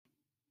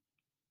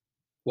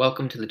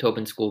Welcome to the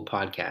Tobin School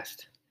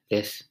podcast.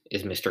 This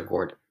is Mr.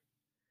 Gordon.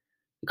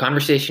 The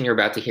conversation you're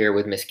about to hear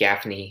with Miss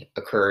Gaffney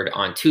occurred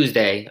on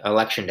Tuesday,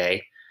 Election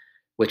Day,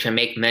 which I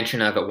make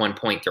mention of at one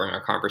point during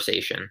our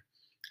conversation.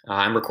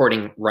 I'm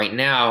recording right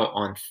now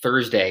on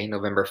Thursday,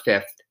 November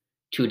 5th,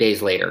 2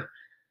 days later.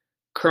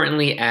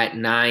 Currently at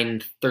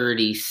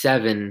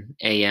 9:37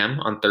 a.m.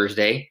 on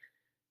Thursday,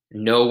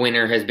 no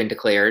winner has been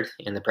declared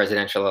in the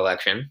presidential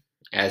election,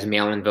 as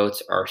mail-in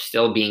votes are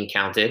still being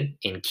counted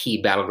in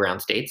key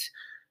battleground states,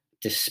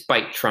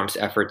 despite Trump's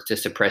efforts to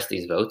suppress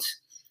these votes,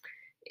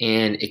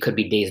 and it could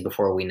be days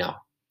before we know.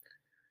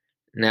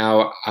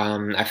 Now,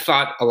 I've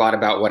thought a lot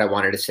about what I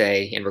wanted to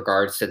say in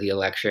regards to the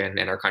election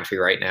in our country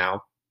right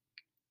now,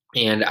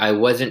 and I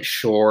wasn't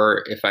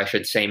sure if I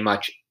should say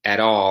much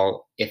at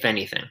all, if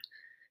anything.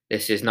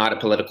 This is not a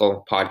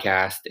political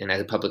podcast, and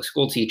as a public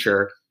school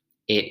teacher,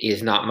 it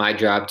is not my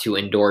job to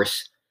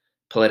endorse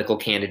political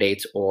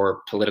candidates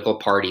or political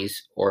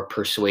parties or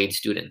persuade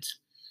students.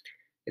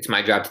 It's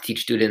my job to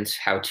teach students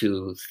how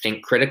to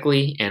think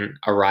critically and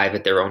arrive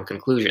at their own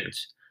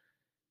conclusions.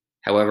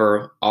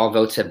 However, all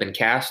votes have been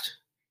cast,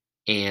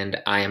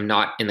 and I am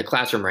not in the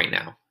classroom right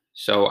now.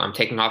 So I'm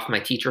taking off my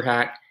teacher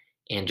hat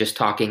and just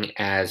talking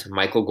as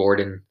Michael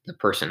Gordon, the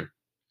person.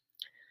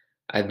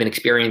 I've been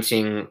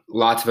experiencing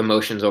lots of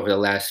emotions over the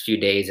last few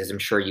days, as I'm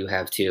sure you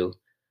have too.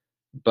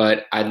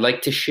 But I'd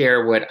like to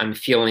share what I'm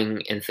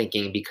feeling and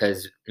thinking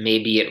because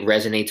maybe it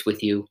resonates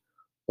with you,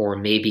 or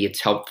maybe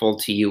it's helpful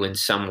to you in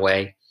some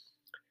way,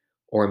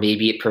 or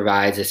maybe it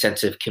provides a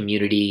sense of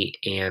community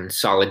and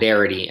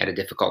solidarity at a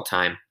difficult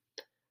time.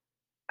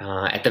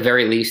 At the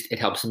very least, it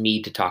helps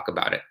me to talk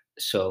about it.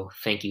 So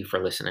thank you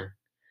for listening.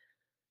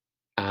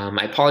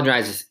 I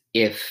apologize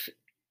if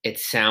it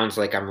sounds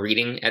like I'm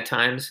reading at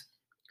times,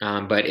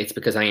 but it's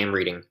because I am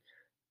reading.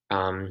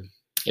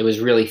 It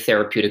was really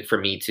therapeutic for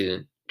me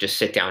to just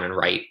sit down and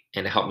write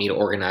and help me to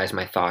organize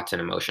my thoughts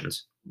and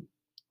emotions.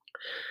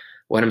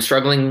 What I'm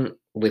struggling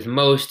with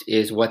most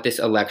is what this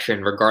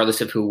election,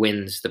 regardless of who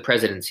wins the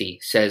presidency,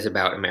 says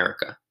about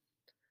America.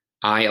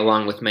 I,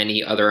 along with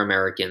many other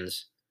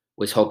Americans,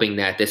 was hoping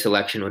that this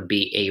election would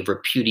be a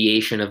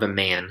repudiation of a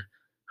man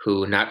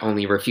who not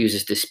only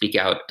refuses to speak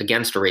out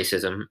against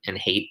racism and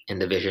hate and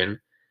division,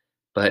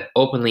 but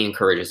openly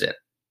encourages it.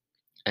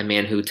 A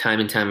man who,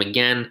 time and time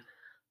again,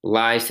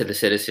 lies to the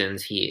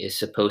citizens he is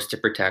supposed to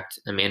protect.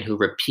 A man who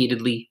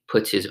repeatedly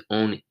puts his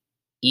own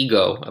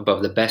ego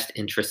above the best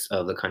interests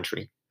of the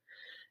country.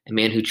 A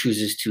man who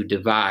chooses to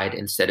divide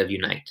instead of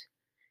unite.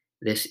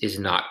 This is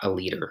not a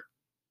leader.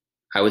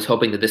 I was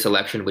hoping that this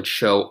election would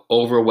show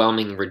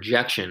overwhelming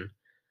rejection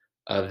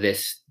of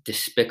this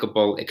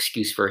despicable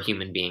excuse for a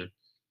human being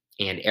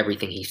and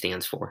everything he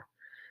stands for.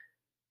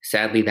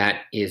 Sadly,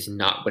 that is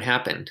not what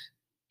happened,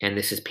 and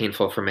this is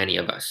painful for many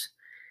of us.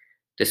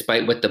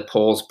 Despite what the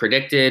polls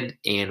predicted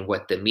and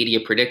what the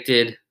media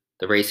predicted,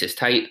 the race is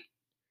tight,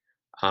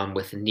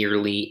 with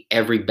nearly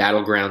every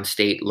battleground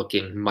state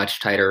looking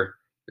much tighter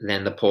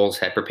than the polls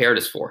had prepared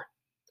us for.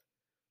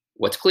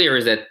 What's clear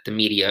is that the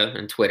media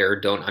and Twitter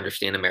don't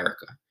understand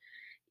America.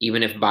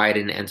 Even if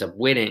Biden ends up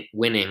winning,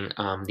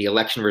 the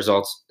election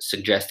results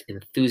suggest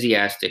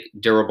enthusiastic,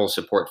 durable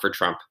support for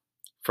Trump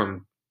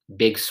from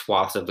big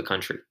swaths of the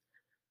country.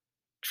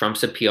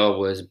 Trump's appeal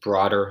was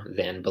broader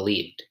than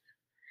believed.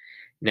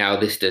 Now,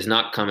 this does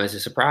not come as a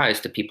surprise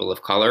to people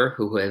of color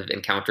who have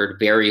encountered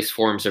various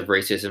forms of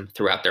racism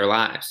throughout their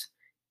lives.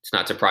 It's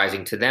not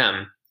surprising to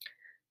them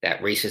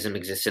that racism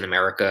exists in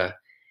America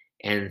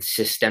and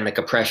systemic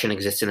oppression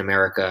exists in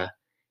America,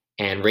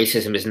 and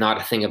racism is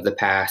not a thing of the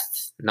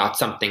past, not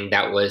something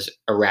that was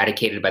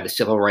eradicated by the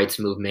civil rights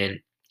movement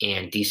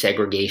and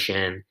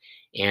desegregation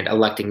and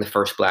electing the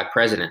first black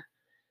president.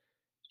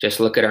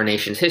 Just look at our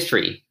nation's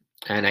history.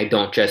 And I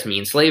don't just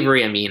mean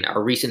slavery, I mean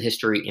our recent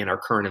history and our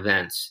current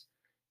events.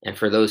 And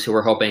for those who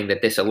are hoping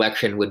that this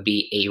election would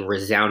be a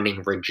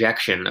resounding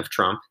rejection of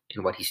Trump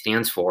and what he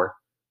stands for,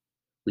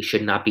 we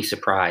should not be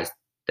surprised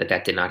that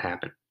that did not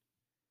happen.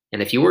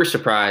 And if you were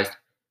surprised,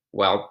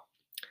 well,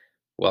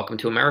 welcome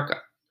to America.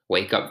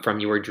 Wake up from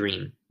your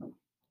dream.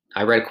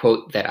 I read a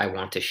quote that I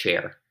want to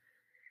share.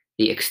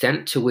 The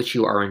extent to which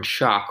you are in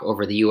shock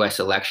over the US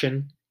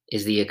election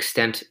is the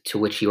extent to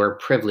which your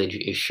privilege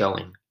is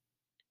showing.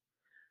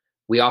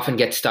 We often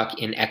get stuck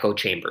in echo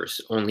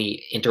chambers,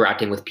 only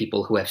interacting with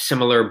people who have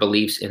similar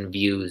beliefs and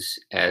views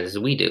as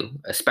we do,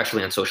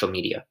 especially on social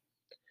media.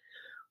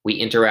 We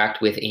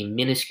interact with a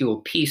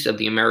minuscule piece of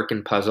the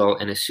American puzzle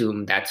and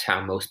assume that's how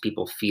most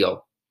people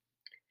feel.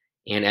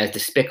 And as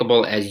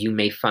despicable as you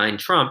may find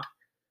Trump,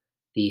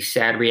 the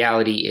sad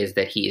reality is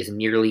that he is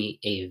merely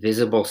a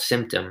visible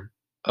symptom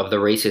of the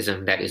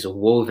racism that is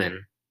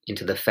woven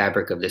into the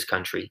fabric of this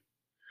country.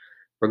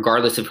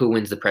 Regardless of who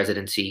wins the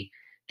presidency,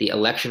 the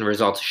election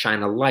results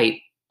shine a light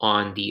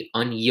on the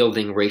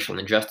unyielding racial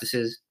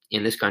injustices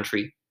in this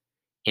country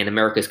and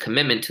America's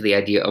commitment to the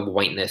idea of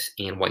whiteness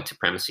and white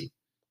supremacy.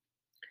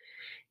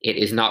 It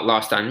is not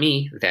lost on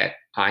me that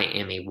I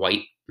am a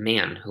white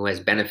man who has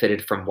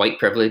benefited from white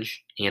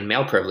privilege and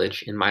male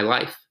privilege in my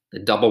life, the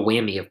double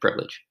whammy of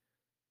privilege.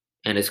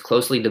 And as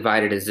closely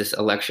divided as this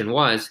election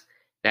was,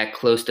 that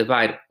close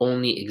divide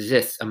only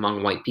exists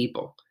among white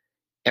people.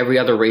 Every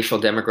other racial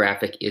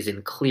demographic is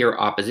in clear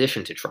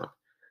opposition to Trump.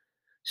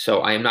 So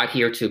I am not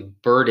here to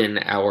burden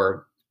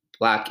our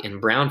Black and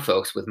brown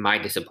folks with my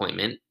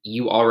disappointment.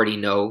 You already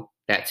know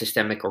that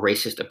systemic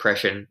racist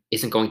oppression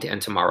isn't going to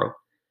end tomorrow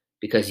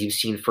because you've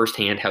seen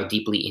firsthand how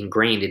deeply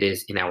ingrained it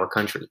is in our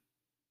country.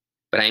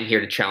 But I am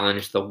here to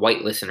challenge the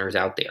white listeners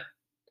out there.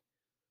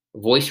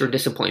 Voice your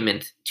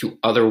disappointment to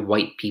other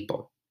white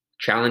people.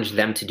 Challenge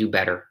them to do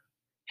better.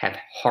 Have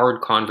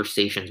hard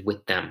conversations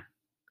with them.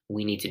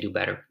 We need to do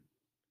better.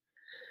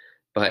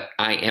 But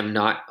I am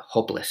not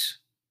hopeless.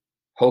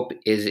 Hope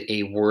is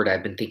a word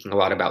I've been thinking a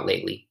lot about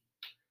lately.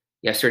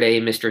 Yesterday,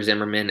 Mr.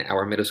 Zimmerman,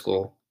 our middle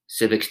school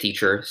civics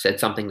teacher, said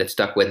something that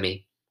stuck with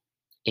me,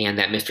 and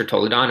that Mr.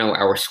 Toledano,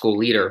 our school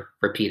leader,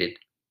 repeated.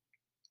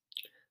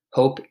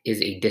 Hope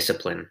is a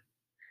discipline.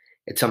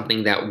 It's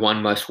something that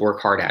one must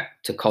work hard at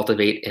to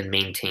cultivate and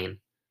maintain,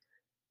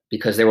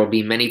 because there will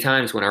be many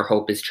times when our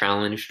hope is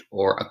challenged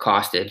or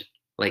accosted,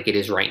 like it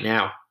is right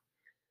now.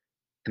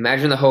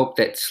 Imagine the hope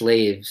that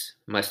slaves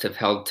must have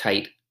held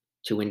tight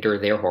to endure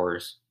their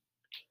horrors,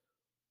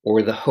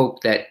 or the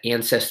hope that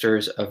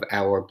ancestors of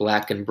our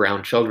Black and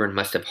brown children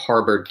must have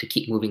harbored to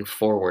keep moving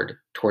forward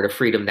toward a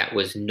freedom that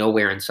was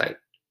nowhere in sight.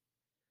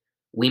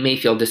 We may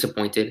feel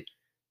disappointed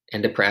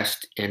and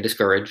depressed and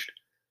discouraged,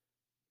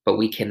 but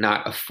we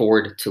cannot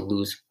afford to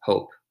lose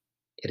hope.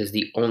 It is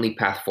the only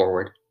path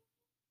forward.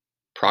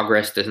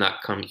 Progress does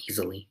not come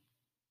easily.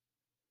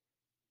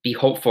 Be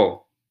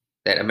hopeful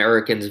that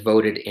Americans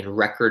voted in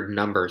record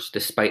numbers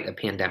despite a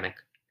pandemic.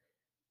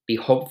 Be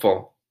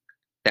hopeful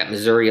that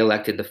Missouri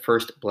elected the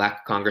first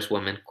Black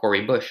Congresswoman,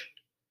 Cori Bush.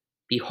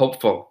 Be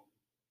hopeful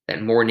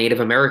that more Native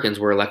Americans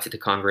were elected to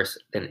Congress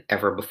than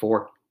ever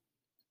before.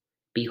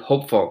 Be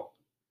hopeful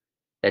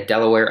that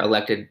Delaware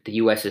elected the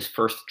U.S.'s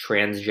first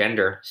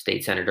transgender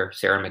state senator,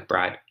 Sarah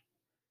McBride.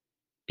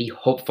 Be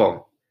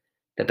hopeful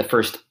that the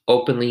first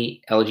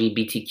openly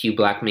LGBTQ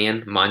Black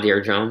man,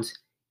 Mondaire Jones,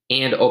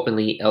 and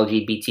openly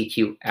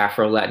LGBTQ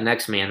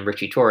Afro-Latinx man,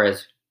 Richie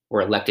Torres,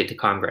 were elected to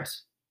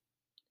Congress.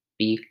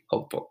 Be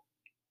hopeful.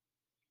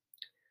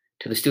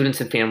 To the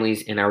students and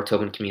families in our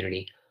Tobin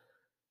community,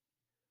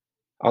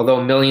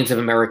 although millions of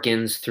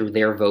Americans, through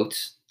their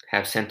votes,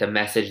 have sent a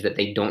message that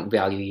they don't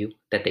value you,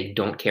 that they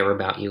don't care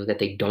about you, that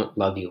they don't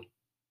love you,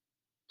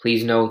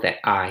 please know that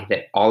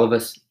all of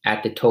us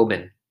at the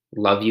Tobin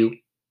love you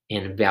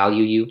and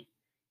value you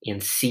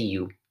and see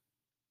you,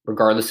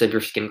 regardless of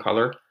your skin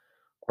color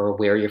or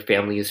where your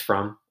family is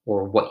from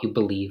or what you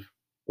believe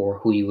or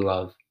who you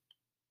love.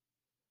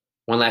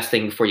 One last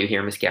thing before you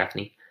hear Ms.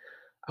 Gaffney.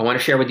 I want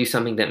to share with you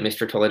something that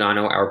Mr.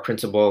 Toledano, our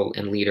principal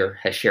and leader,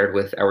 has shared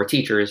with our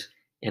teachers,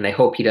 and I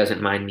hope he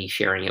doesn't mind me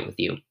sharing it with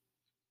you.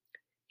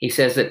 He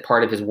says that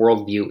part of his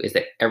worldview is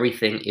that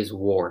everything is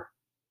war,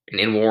 and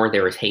in war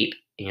there is hate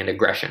and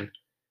aggression.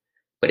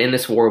 But in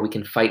this war, we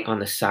can fight on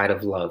the side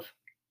of love.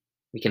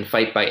 We can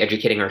fight by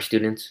educating our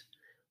students.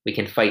 We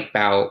can fight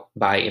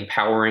by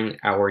empowering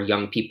our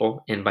young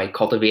people and by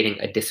cultivating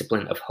a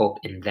discipline of hope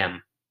in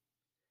them,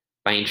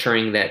 by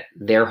ensuring that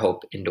their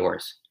hope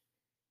endures.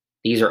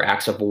 These are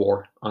acts of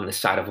war on the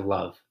side of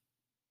love.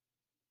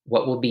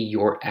 What will be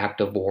your act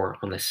of war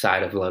on the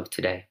side of love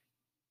today?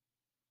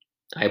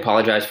 I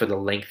apologize for the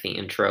lengthy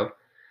intro.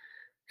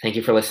 Thank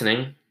you for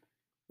listening.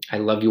 I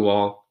love you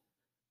all.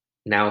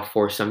 Now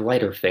for some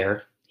lighter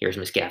fare, here's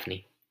Miss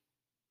Gaffney.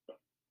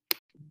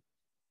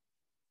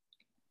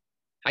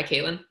 Hi,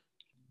 Caitlin.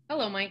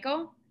 Hello,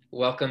 Michael.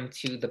 Welcome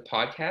to the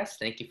podcast.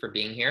 Thank you for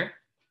being here.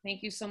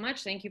 Thank you so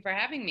much. Thank you for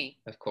having me.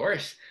 Of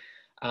course.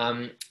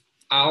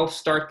 I'll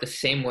start the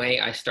same way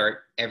I start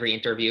every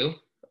interview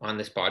on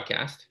this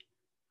podcast.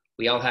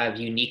 We all have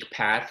unique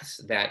paths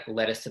that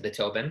led us to the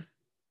Tobin.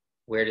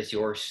 Where does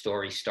your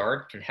story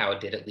start and how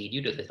did it lead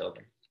you to the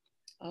Tobin?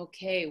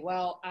 Okay,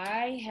 well,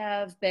 I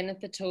have been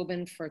at the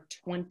Tobin for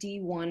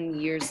 21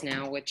 years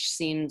now, which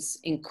seems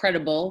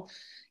incredible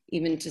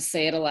even to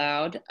say it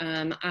aloud.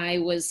 I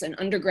was an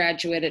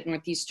undergraduate at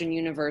Northeastern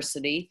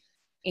University,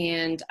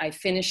 and I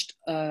finished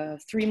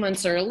 3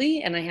 months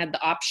early, and I had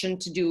the option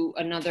to do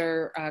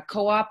another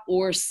co-op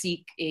or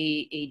seek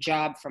a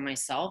job for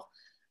myself.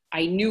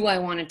 I knew I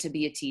wanted to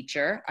be a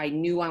teacher. I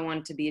knew I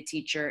wanted to be a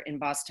teacher in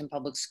Boston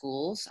Public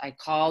Schools. I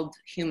called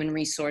Human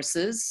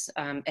Resources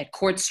at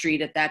Court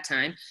Street at that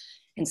time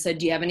and said,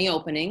 do you have any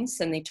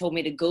openings? And they told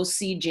me to go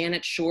see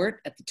Janet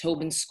Short at the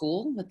Tobin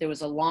School, that there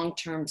was a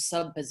long-term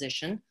sub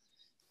position.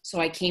 So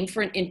I came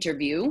for an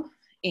interview,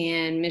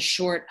 and Ms.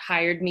 Short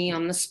hired me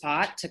on the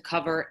spot to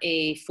cover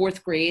a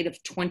fourth grade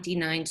of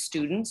 29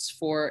 students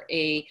for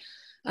a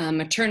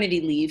maternity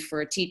leave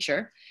for a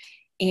teacher.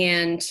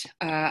 And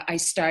I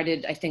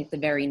started, I think, the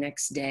very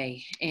next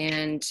day.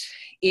 And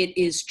it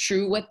is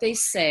true what they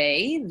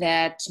say,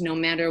 that no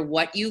matter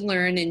what you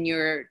learn in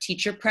your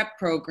teacher prep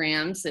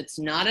programs, it's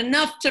not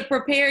enough to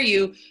prepare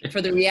you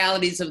for the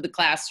realities of the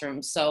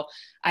classroom. So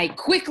I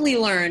quickly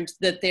learned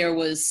that there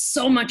was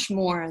so much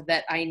more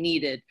that I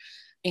needed.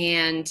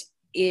 And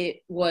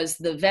it was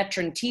the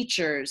veteran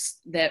teachers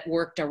that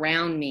worked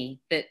around me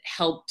that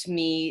helped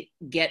me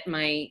get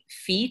my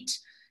feet,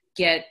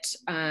 get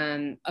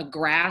a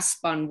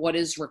grasp on what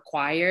is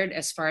required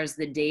as far as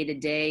the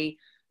day-to-day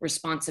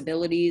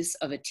responsibilities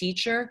of a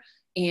teacher,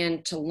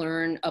 and to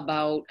learn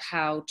about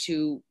how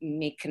to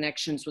make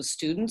connections with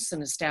students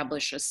and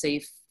establish a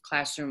safe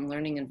classroom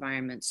learning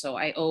environment. So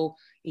I owe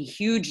a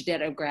huge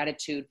debt of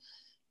gratitude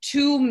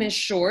to Ms.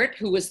 Short,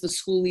 who was the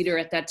school leader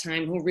at that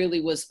time, who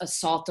really was a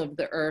salt of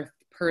the earth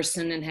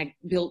person and had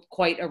built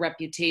quite a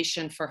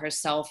reputation for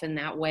herself in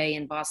that way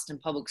in Boston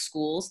Public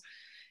Schools,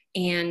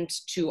 and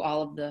to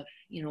all of the,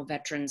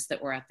 veterans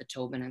that were at the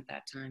Tobin at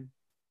that time.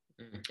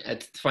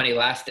 It's funny,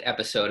 last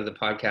episode of the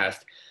podcast,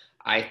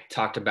 I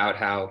talked about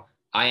how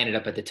I ended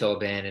up at the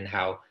Tobin and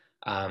how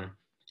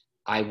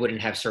I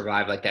wouldn't have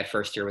survived like that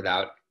first year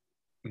without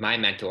my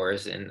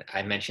mentors. And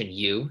I mentioned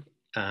you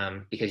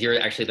because you're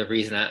actually the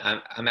reason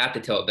I'm at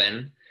the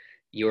Tobin.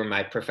 You were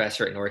my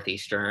professor at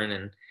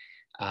Northeastern,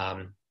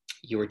 and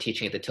you were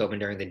teaching at the Tobin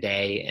during the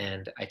day,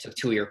 and I took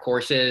 2 of your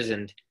courses,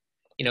 and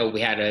we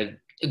had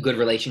a good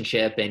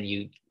relationship, and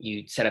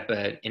you set up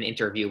an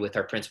interview with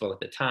our principal at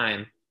the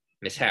time,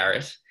 Miss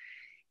Harris,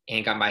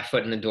 and got my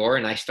foot in the door,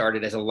 and I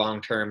started as a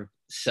long-term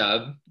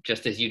sub,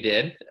 just as you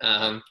did.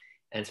 And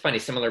it's funny,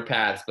 similar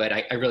paths, but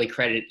I really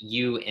credit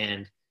you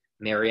and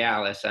Mary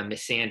Alice,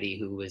 Miss Sandy,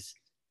 who was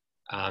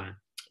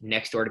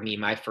next door to me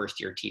my first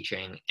year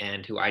teaching,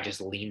 and who I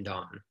just leaned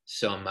on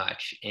so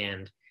much.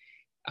 And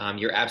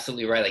you're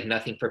absolutely right. Like,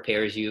 nothing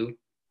prepares you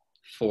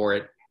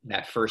for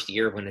that first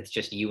year when it's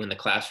just you in the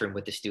classroom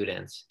with the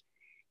students.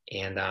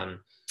 And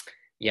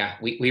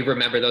we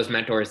remember those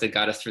mentors that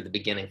got us through the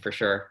beginning for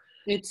sure.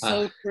 It's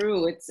so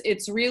true.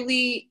 It's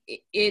really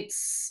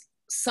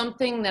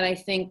something that I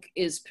think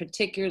is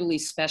particularly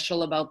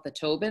special about the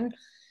Tobin,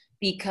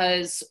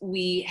 because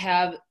we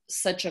have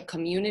such a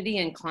community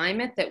and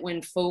climate that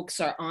when folks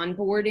are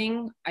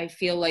onboarding, I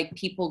feel like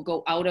people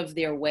go out of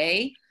their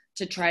way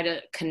to try to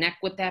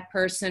connect with that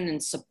person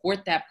and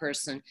support that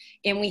person.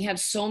 And we have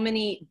so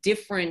many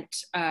different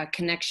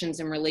connections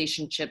and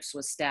relationships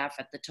with staff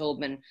at the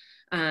Tobin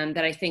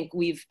that I think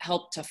we've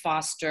helped to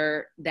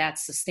foster that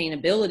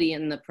sustainability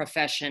in the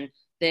profession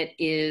that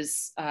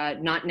is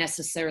not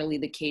necessarily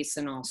the case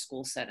in all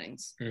school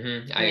settings.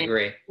 Mm-hmm. I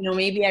agree.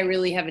 Maybe I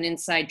really have an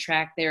inside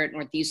track there at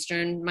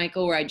Northeastern,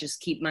 Michael, where I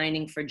just keep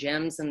mining for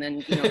gems and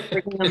then,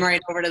 bringing them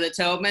right over to the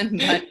Tobin.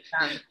 But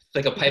it's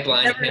like a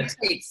pipeline. Whatever it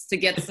takes to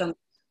get some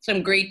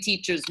great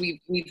teachers.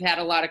 We've had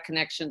a lot of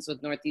connections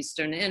with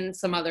Northeastern and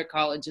some other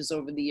colleges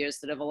over the years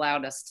that have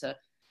allowed us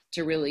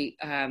to really,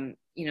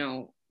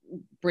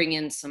 bring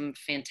in some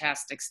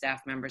fantastic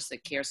staff members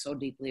that care so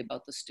deeply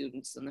about the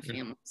students and the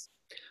families.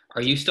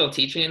 Are you still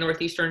teaching at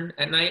Northeastern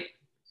at night?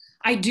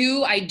 I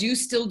do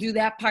still do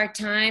that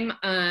part-time.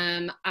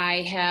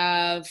 I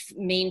have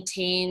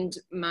maintained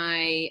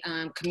my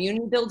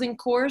community building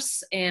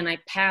course, and I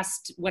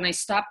passed, when I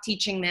stopped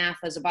teaching math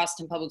as a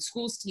Boston Public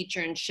Schools teacher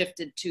and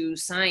shifted to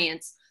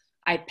science,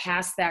 I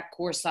passed that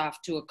course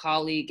off to a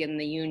colleague in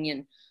the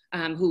union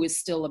who is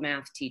still a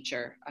math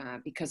teacher,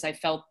 because I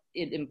felt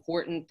it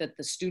important that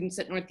the students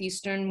at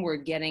Northeastern were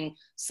getting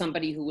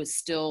somebody who was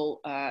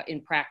still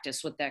in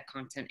practice with that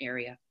content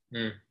area.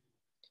 Mm.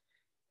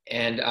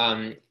 And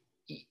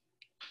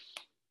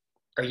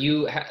are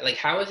you,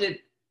 how is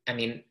it,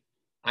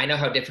 I know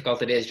how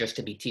difficult it is just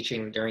to be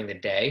teaching during the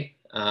day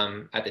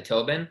at the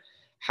Tobin.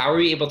 How are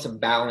you able to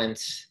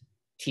balance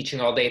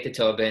teaching all day at the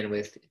Tobin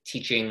with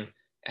teaching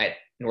at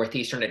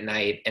Northeastern at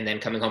night and then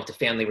coming home to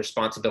family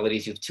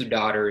responsibilities? You have 2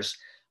 daughters.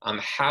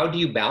 How do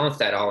you balance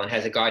that all, and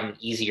has it gotten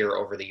easier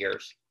over the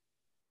years?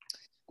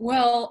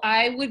 Well,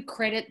 I would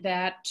credit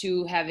that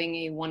to having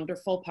a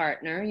wonderful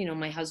partner.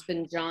 My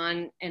husband,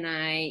 John,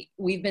 and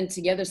we've been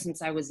together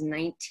since I was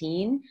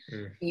 19,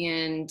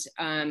 and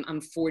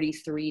I'm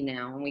 43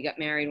 now, and we got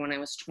married when I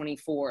was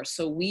 24.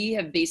 So we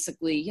have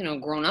basically,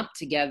 grown up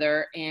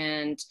together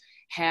and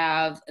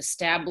have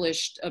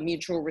established a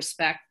mutual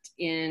respect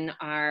in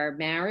our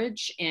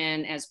marriage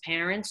and as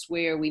parents,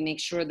 where we make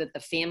sure that the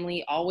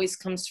family always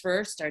comes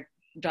first. Our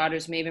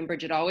daughters, Maeve and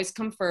Bridget, always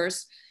come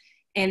first.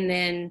 And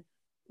then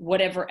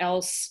whatever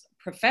else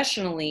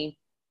professionally,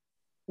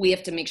 we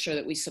have to make sure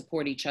that we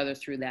support each other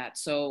through that.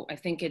 So I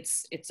think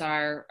it's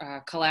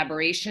our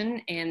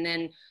collaboration. And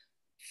then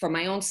for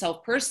my own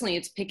self personally,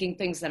 it's picking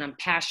things that I'm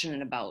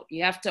passionate about.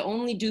 You have to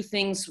only do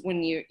things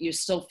when you're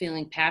still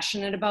feeling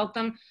passionate about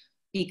them,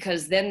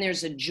 because then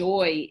there's a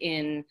joy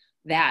in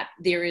that.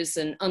 There is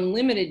an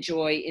unlimited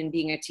joy in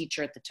being a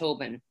teacher at the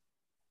Tobin.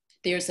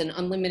 There's an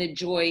unlimited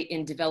joy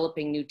in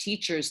developing new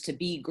teachers to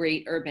be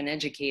great urban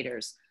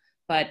educators.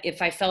 But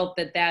if I felt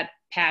that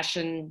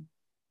passion,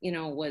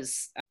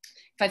 was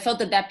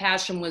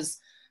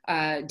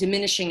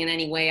diminishing in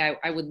any way,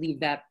 I would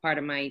leave that part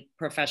of my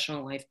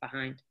professional life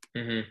behind.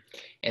 Mm-hmm.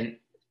 And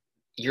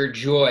your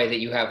joy that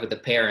you have with the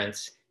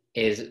parents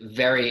is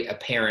very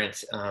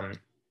apparent.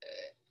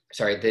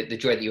 The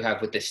joy that you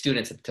have with the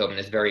students at the Tobin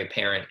is very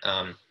apparent.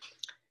 I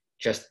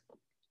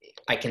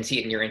can see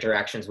it in your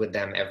interactions with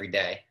them every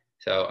day.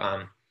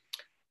 So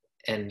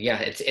and yeah,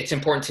 it's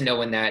important to know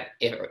when that,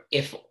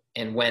 if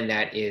and when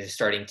that is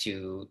starting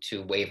to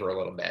waver a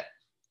little bit.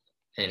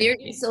 And There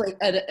is like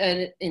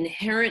an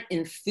inherent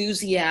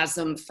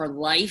enthusiasm for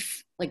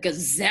life, like a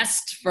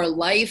zest for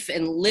life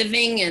and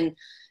living,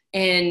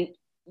 and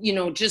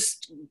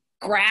just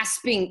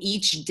grasping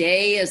each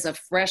day as a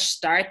fresh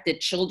start that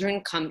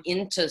children come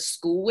into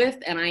school with.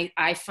 And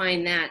I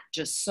find that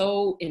just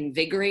so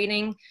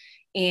invigorating.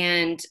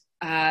 And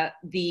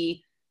the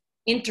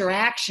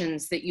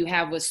interactions that you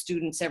have with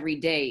students every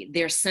day,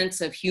 their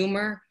sense of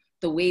humor,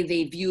 the way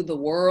they view the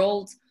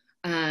world,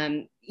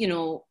 the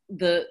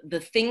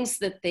things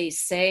that they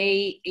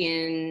say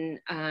in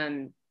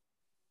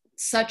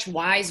such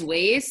wise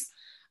ways,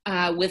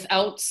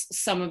 without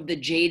some of the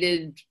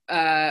jaded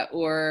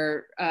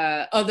or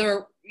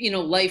other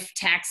life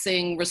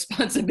taxing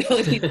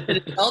responsibilities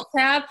that adults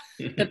have.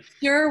 The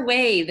pure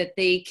way that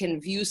they can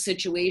view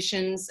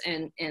situations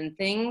and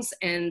things,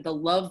 and the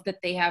love that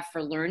they have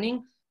for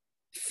learning,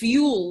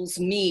 fuels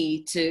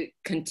me to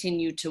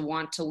continue to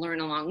want to learn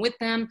along with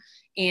them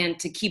and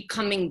to keep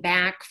coming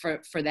back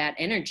for that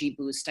energy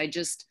boost.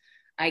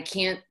 I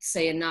can't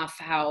say enough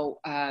how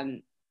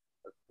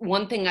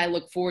one thing I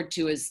look forward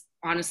to is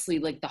honestly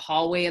like the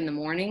hallway in the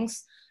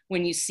mornings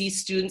when you see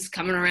students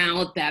coming around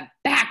with that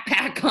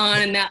backpack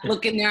on and that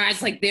look in their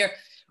eyes like they're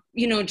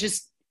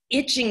just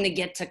itching to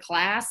get to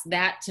class.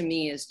 That to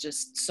me is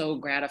just so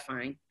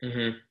gratifying.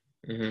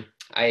 Mm-hmm. Mm-hmm.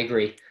 I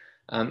agree.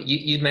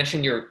 You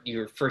mentioned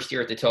your first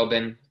year at the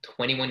Tobin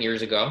 21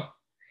 years ago.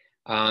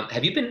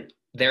 Have you been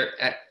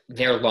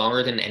there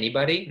longer than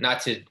anybody?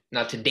 Not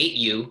to date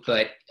you,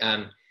 but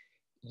are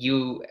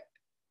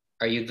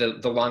you the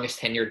longest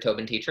tenured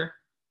Tobin teacher?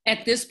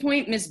 At this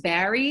point, Miss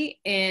Barry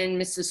and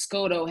Mrs.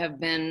 Scotto have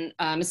been,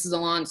 Mrs.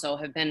 Alonso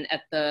have been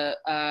at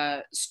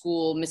the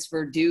school. Miss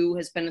Verdu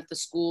has been at the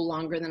school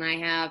longer than I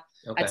have.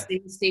 Okay. At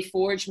Stay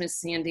Forge, Miss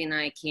Sandy and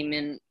I came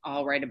in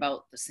all right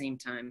about the same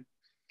time.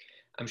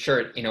 I'm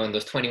sure, in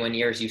those 21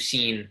 years, you've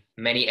seen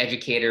many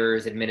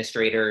educators,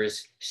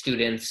 administrators,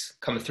 students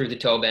come through the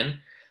Tobin,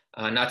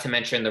 not to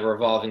mention the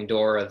revolving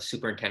door of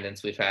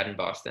superintendents we've had in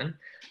Boston.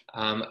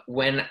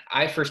 When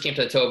I first came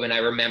to the Tobin, I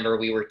remember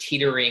we were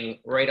teetering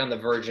right on the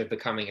verge of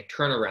becoming a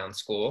turnaround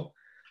school,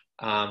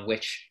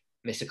 which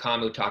Ms.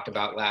 Akamu talked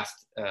about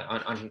last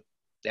on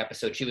the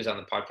episode she was on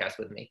the podcast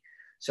with me.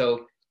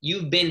 So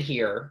you've been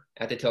here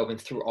at the Tobin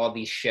through all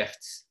these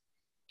shifts.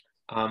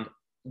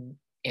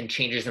 And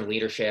changes in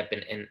leadership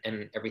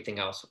and everything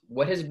else.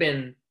 What has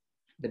been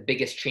the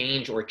biggest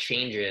change or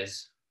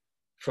changes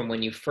from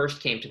when you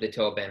first came to the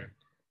Tobin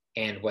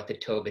and what the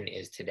Tobin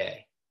is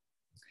today?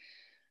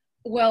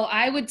 Well,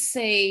 I would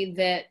say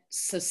that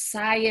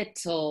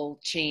societal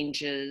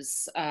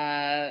changes,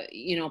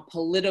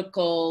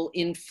 political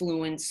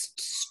influenced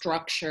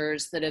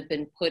structures that have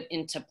been put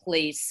into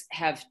place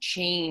have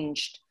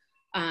changed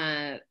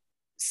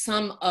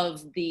some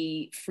of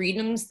the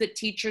freedoms that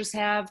teachers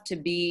have to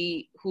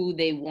be who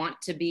they want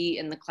to be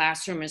in the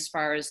classroom as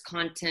far as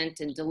content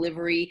and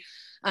delivery.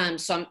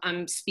 So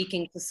I'm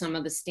speaking to some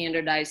of the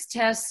standardized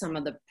tests, some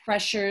of the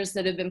pressures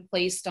that have been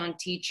placed on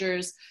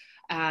teachers.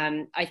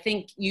 I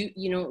think you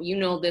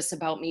know this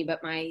about me,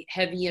 but my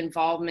heavy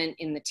involvement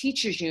in the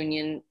teachers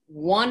union,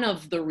 one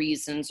of the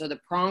reasons or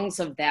the prongs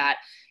of that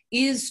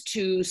is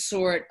to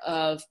sort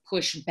of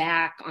push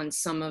back on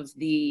some of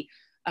the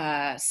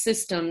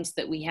systems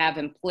that we have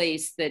in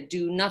place that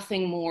do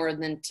nothing more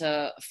than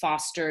to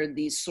foster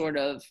these sort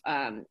of,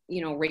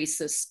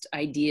 racist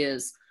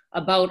ideas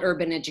about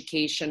urban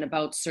education,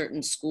 about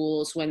certain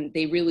schools, when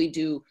they really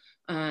do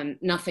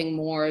nothing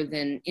more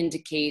than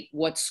indicate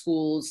what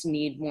schools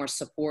need more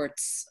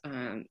supports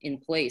in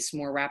place,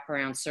 more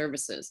wraparound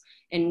services.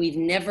 And we've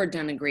never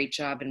done a great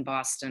job in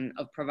Boston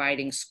of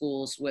providing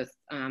schools with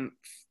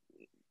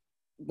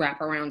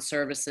wraparound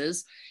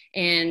services.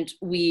 And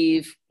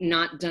we've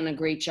not done a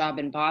great job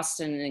in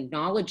Boston in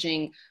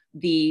acknowledging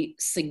the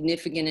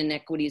significant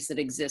inequities that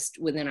exist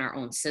within our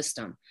own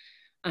system.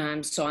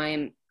 So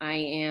I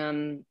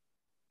am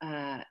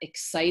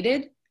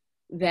excited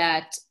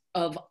that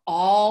of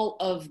all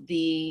of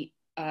the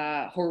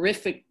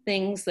horrific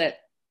things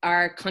that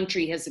our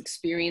country has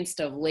experienced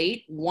of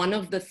late, one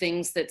of the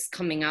things that's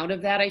coming out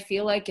of that, I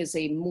feel like, is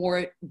a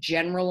more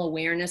general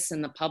awareness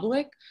in the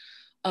public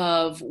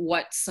of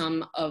what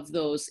some of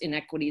those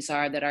inequities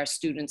are that our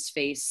students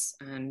face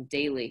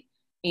daily,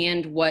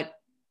 and what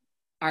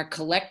our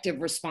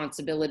collective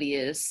responsibility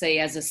is, say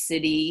as a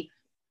city,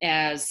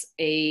 as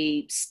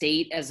a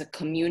state, as a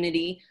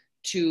community,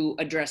 to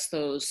address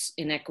those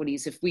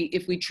inequities. If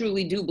we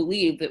truly do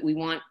believe that we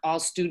want all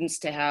students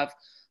to have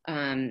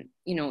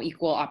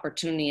equal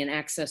opportunity and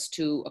access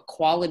to a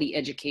quality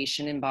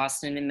education in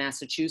Boston and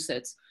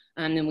Massachusetts,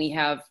 then we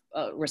have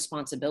a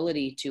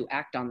responsibility to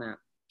act on that.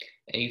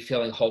 Are you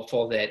feeling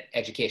hopeful that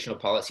educational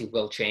policy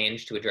will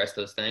change to address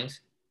those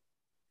things?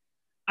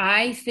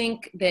 I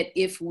think that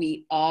if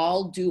we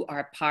all do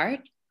our part,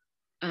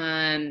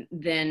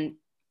 then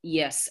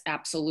yes,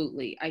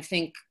 absolutely. I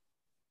think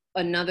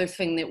another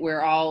thing that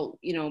we're all,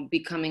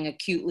 becoming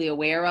acutely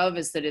aware of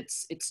is that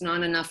it's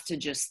not enough to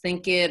just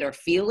think it or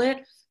feel it,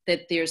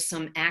 that there's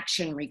some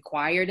action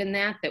required in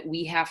that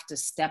we have to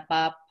step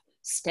up,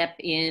 step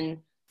in,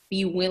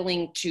 be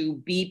willing to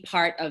be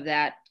part of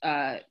that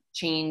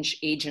change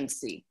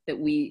agency that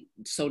we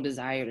so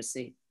desire to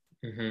see.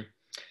 Mm-hmm.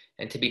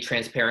 And to be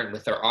transparent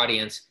with our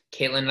audience,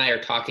 Caitlin and I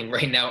are talking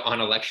right now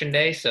on election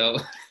day, so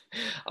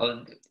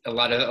a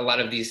lot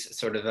of these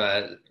sort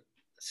of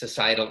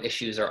societal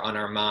issues are on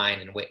our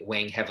mind and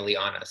weighing heavily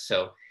on us.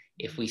 So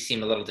if we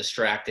seem a little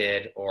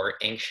distracted or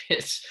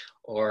anxious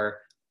or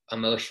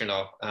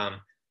emotional,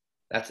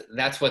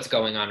 that's what's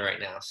going on right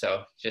now.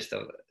 So it's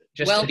a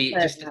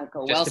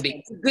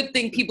good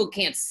thing people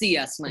can't see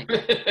us,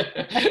 Michael.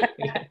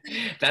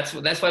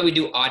 That's why we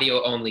do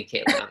audio only,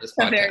 Caitlin, on this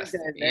podcast.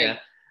 Very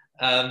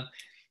good.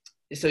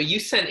 So you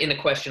sent in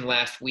a question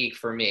last week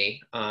for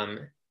me,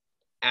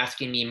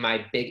 asking me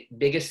my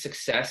biggest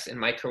success in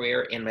my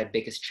career and my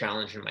biggest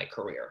challenge in my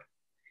career.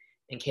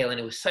 And Caitlin,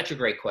 it was such a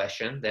great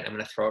question that I'm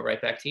going to throw it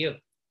right back to you.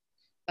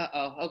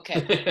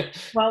 Okay.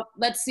 Well,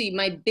 let's see.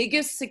 My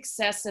biggest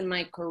success in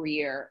my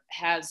career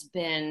has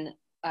been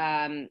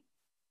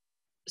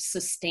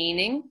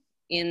sustaining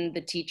in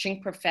the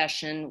teaching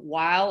profession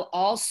while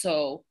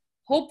also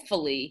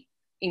hopefully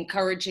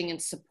encouraging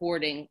and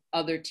supporting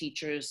other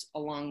teachers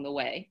along the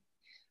way.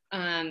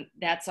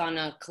 That's on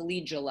a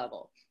collegial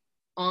level.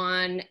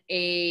 On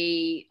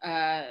a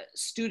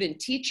student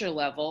teacher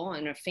level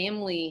and a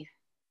family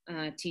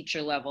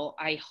teacher level,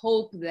 I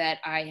hope that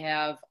I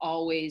have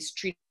always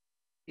treated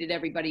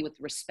everybody with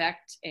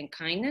respect and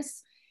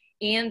kindness,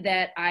 and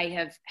that I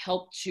have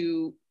helped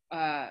to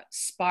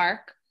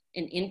spark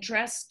an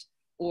interest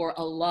or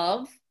a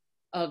love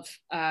of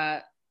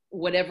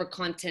whatever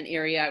content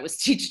area I was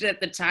teaching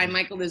at the time.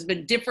 Michael, there's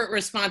been different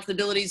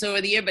responsibilities over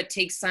the year, but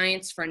take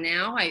science for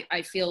now.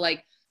 I feel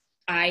like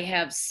I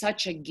have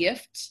such a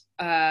gift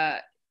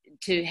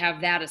to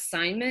have that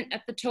assignment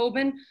at the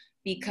Tobin,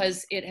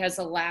 because it has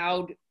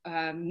allowed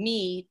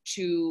me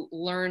to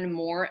learn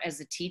more as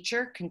a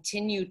teacher,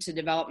 continue to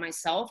develop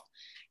myself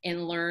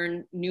and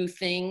learn new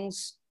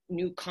things,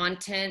 new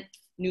content,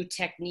 new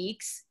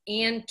techniques,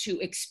 and to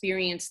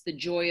experience the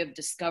joy of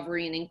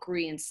discovery and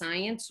inquiry in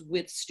science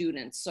with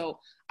students. So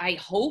I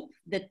hope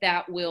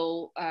that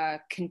will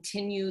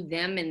continue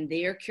them and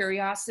their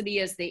curiosity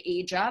as they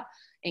age up,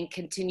 and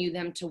continue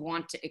them to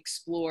want to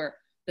explore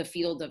the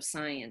field of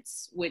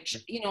science, which,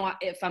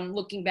 if I'm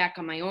looking back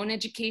on my own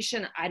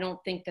education, I don't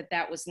think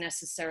that was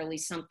necessarily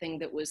something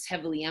that was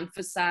heavily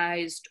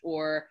emphasized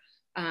or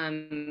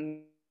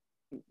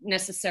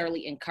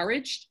necessarily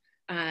encouraged.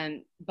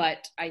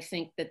 But I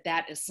think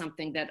that is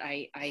something that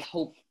I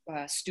hope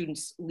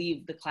students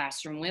leave the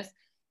classroom with.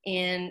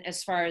 And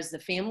as far as the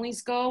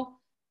families go,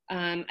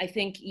 I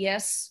think,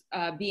 yes,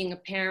 being a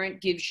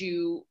parent gives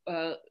you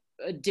a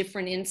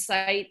different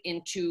insight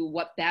into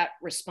what that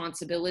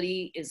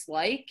responsibility is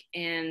like,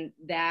 and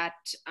that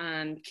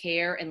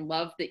care and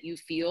love that you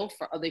feel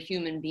for other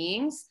human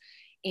beings.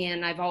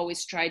 And I've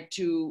always tried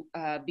to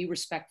be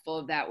respectful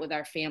of that with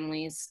our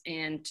families,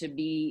 and to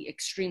be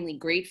extremely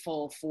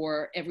grateful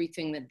for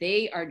everything that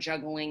they are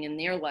juggling in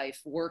their life,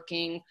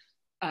 working,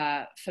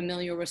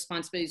 familial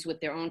responsibilities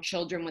with their own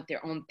children, with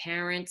their own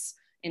parents.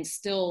 And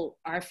still,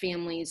 our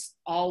families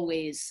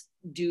always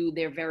do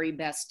their very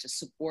best to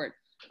support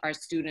our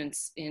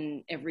students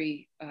in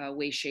every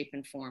way, shape,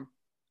 and form.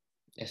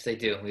 Yes, they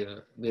do.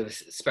 We have a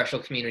special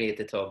community at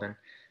the Tobin.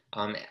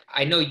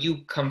 I know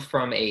you come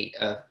from a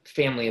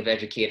family of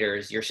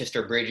educators. Your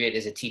sister Bridget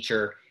is a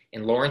teacher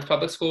in Lawrence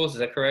Public Schools. Is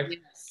that correct?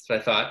 Yes.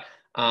 That's what I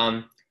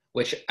thought.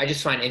 Which I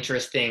just find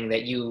interesting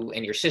that you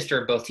and your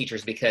sister are both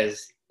teachers,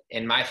 because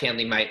in my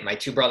family, my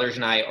two brothers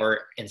and I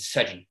are in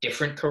such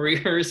different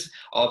careers,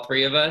 all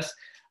three of us.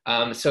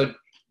 So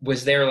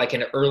was there like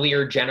an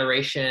earlier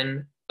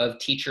generation of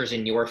teachers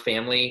in your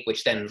family,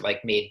 which then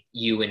like made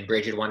you and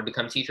Bridget want to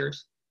become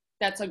teachers?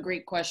 That's a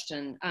great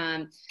question.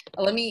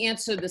 Let me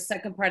answer the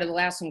second part of the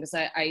last one, because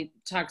I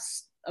talked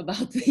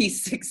about the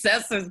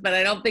successes, but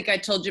I don't think I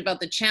told you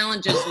about the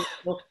challenges.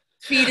 We'll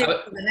feed it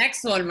to the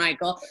next one,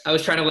 Michael. I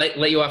was trying to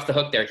let you off the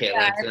hook there, Caitlin.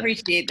 Yeah, I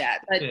appreciate that.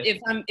 But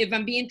if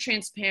I'm being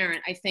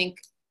transparent, I think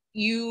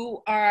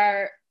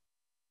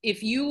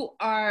if you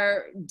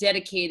are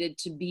dedicated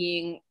to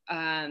being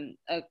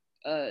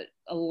a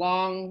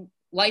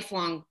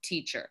lifelong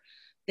teacher,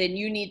 then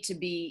you need to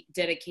be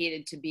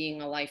dedicated to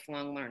being a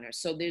lifelong learner.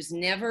 So there's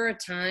never a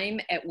time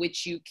at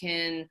which you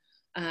can,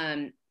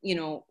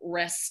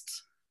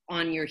 rest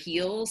on your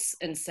heels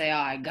and say, oh,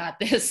 I got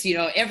this.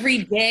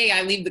 Every day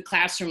I leave the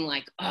classroom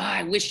like, oh,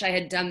 I wish I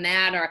had done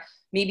that, or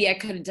maybe I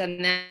could have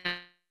done that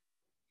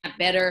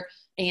better.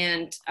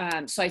 And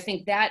so I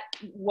think that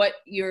what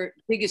your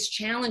biggest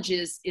challenge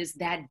is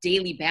that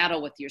daily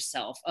battle with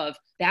yourself of,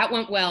 that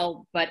went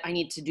well, but I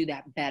need to do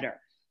that better.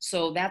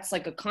 So that's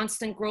like a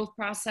constant growth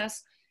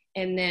process.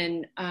 And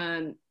then,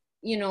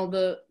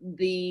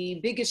 the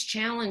biggest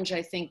challenge,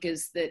 I think,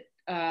 is that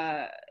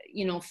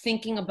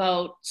thinking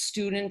about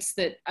students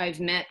that I've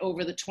met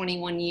over the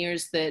 21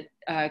 years that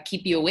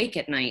keep you awake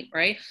at night,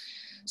 right?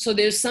 So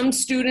there's some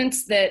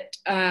students that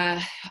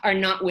are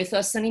not with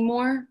us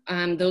anymore.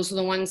 Those are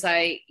the ones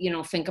I,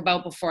 think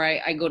about before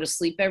I go to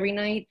sleep every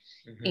night.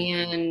 Mm-hmm.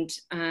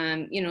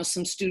 And,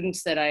 some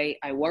students that I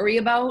worry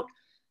about.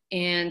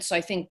 And so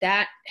I think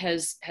that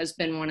has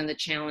been one of the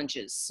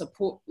challenges.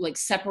 Support, like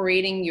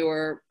separating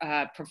your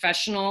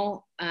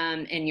professional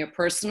and your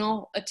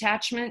personal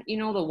attachment,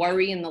 the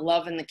worry and the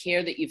love and the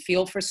care that you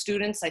feel for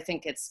students. I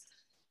think it's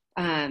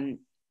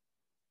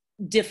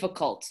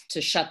difficult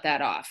to shut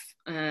that off.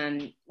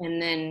 And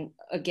then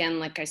again,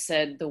 like I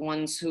said, the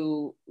ones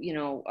who,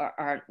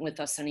 aren't with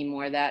us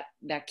anymore, that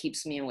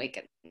keeps me awake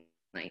at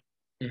night.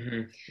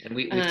 Mm-hmm. And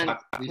we've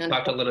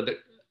talked a little bit.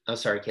 Oh,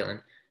 sorry, Caitlin.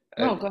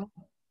 No, go ahead.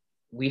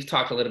 We've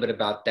talked a little bit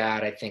about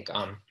that. I think,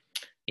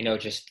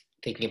 just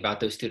thinking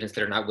about those students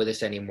that are not with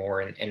us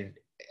anymore, and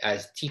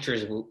as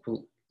teachers who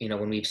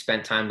when we've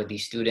spent time with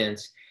these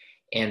students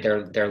and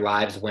their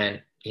lives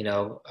went,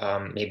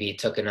 maybe it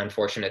took an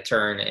unfortunate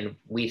turn, and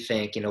we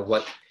think,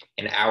 what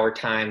in our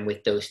time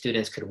with those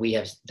students could we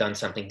have done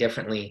something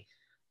differently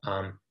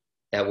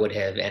that would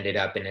have ended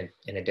up in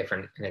a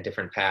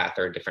different path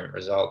or a different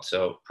result.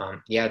 So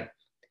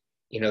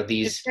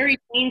these. It's very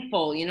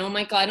painful,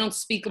 Michael. I don't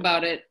speak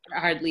about it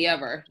hardly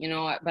ever,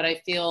 but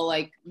I feel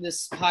like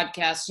this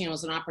podcast,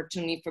 is an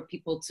opportunity for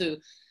people to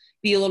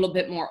be a little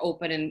bit more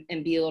open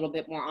and be a little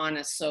bit more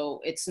honest.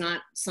 So it's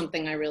not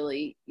something I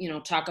really,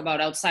 talk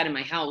about outside of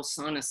my house,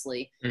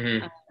 honestly.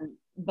 Mm-hmm.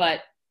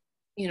 But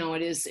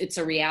it's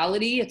a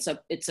reality.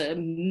 It's a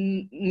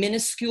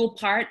minuscule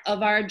part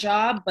of our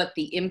job, but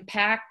the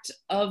impact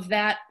of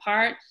that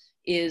part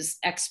is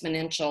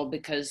exponential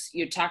because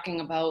you're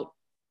talking about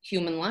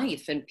human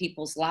life and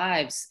people's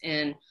lives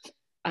and,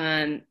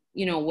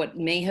 what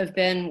may have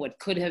been, what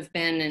could have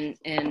been,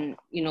 and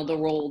the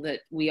role that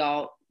we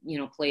all,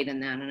 played in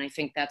that. And I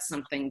think that's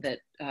something that,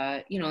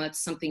 that's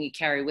something you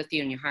carry with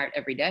you in your heart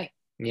every day.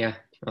 Yeah.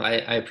 Well,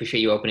 I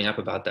appreciate you opening up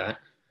about that.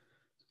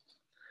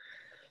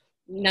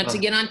 Now to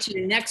get on to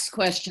your next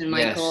question,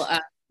 Michael,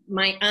 yes.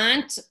 My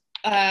aunt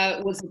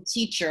was a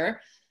teacher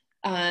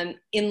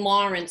in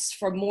Lawrence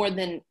for more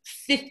than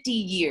 50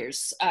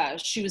 years.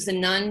 She was a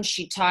nun.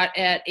 She taught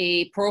at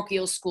a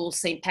parochial school,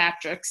 St.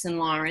 Patrick's in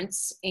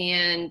Lawrence.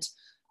 And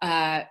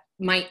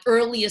my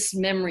earliest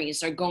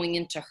memories are going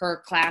into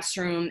her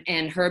classroom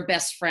and her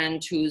best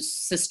friend, who's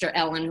Sister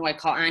Ellen, who I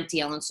call Auntie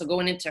Ellen. So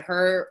going into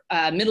her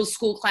middle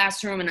school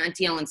classroom and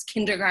Auntie Ellen's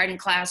kindergarten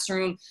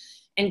classroom,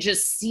 and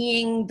just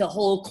seeing the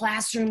whole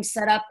classroom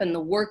set up and the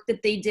work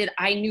that they did,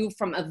 I knew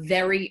from a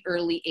very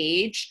early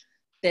age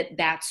that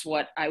that's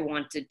what I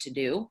wanted to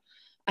do.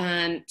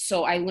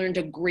 So I learned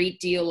a great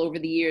deal over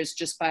the years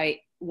just by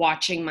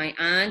watching my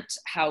aunt,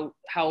 how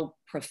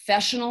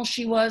professional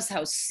she was,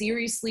 how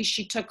seriously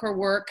she took her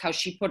work, how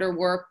she put her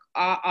work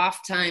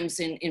off times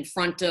in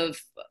front of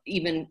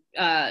even,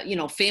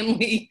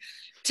 family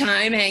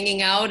time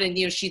hanging out. And,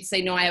 she'd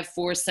say, no, I have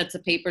 4 sets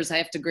of papers I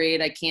have to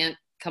grade. I can't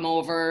come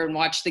over and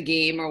watch the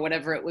game or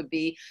whatever it would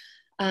be.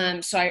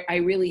 So I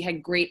really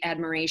had great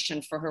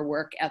admiration for her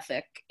work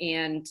ethic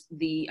and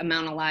the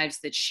amount of lives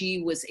that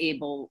she was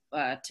able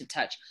to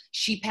touch.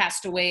 She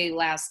passed away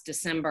last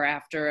December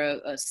after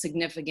a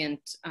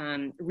significant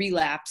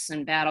relapse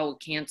and battle with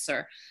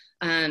cancer.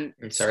 I'm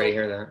sorry to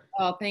hear that.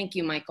 Oh, thank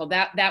you, Michael.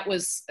 That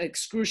was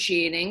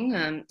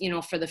excruciating,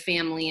 for the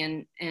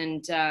family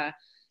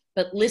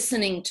but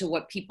listening to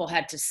what people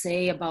had to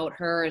say about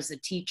her as a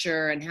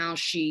teacher and how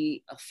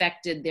she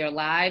affected their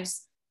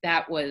lives,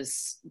 that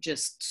was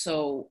just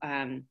so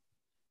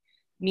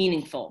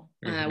meaningful.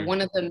 Mm-hmm.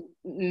 One of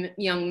the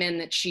young men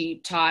that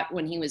she taught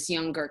when he was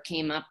younger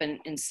came up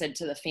and said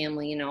to the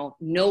family,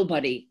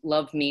 nobody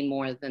loved me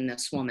more than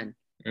this woman.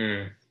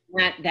 Mm.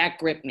 That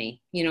gripped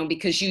me,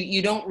 because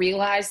you don't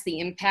realize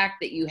the impact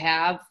that you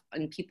have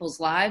on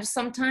people's lives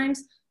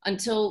sometimes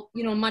until,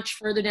 much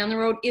further down the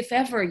road, if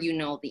ever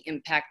the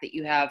impact that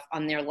you have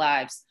on their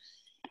lives.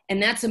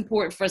 And that's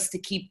important for us to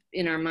keep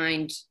in our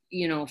mind,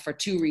 for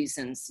 2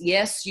 reasons.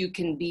 Yes, you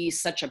can be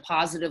such a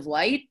positive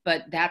light,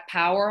 but that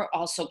power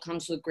also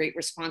comes with great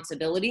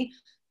responsibility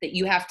that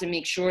you have to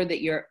make sure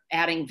that you're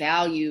adding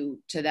value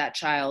to that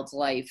child's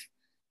life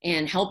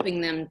and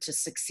helping them to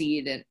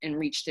succeed and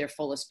reach their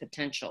fullest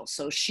potential.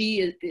 So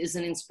she is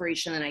an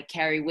inspiration that I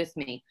carry with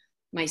me.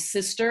 My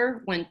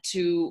sister went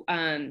to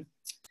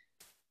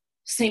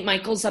St.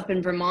 Michael's up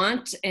in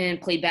Vermont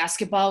and played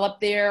basketball up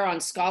there on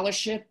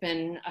scholarship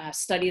and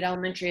studied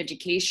elementary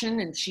education.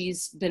 And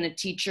she's been a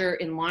teacher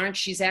in Lawrence.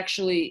 She's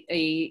actually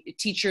a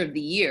teacher of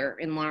the year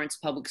in Lawrence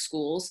Public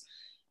Schools.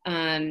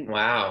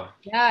 Wow.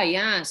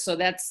 Yeah. So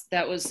that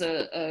was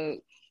a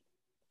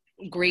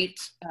great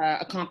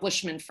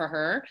accomplishment for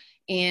her.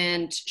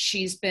 And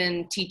she's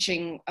been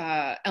teaching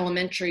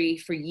elementary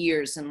for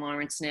years in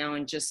Lawrence now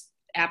and just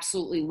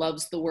absolutely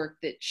loves the work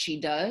that she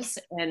does.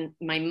 And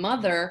my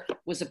mother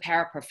was a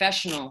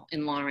paraprofessional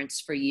in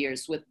Lawrence for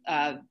years with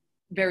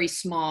very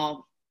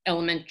small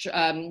elementary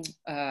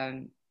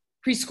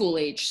preschool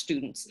age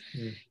students.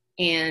 Mm.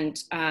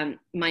 And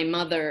my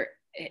mother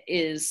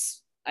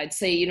is, I'd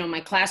say, you know,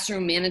 my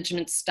classroom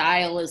management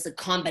style is a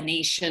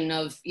combination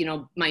of, you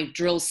know, my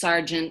drill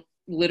sergeant,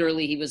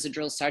 literally he was a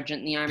drill sergeant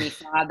in the Army,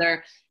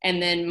 father,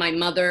 and then my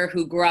mother,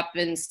 who grew up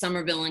in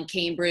Somerville and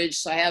Cambridge.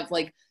 So I have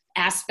like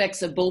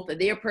aspects of both of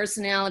their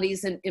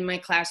personalities in my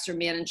classroom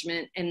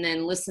management, and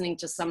then listening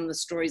to some of the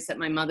stories that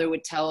my mother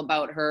would tell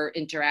about her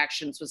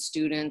interactions with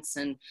students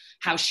and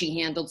how she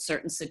handled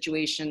certain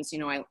situations. You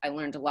know, I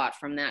learned a lot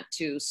from that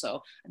too.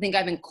 So I think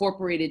I've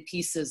incorporated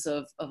pieces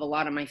of a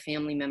lot of my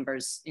family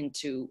members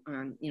into,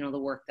 you know, the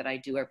work that I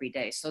do every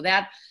day. So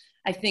that,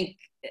 I think,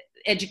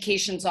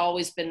 education's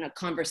always been a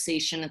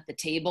conversation at the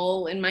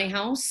table in my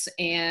house,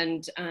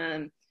 and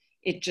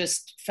it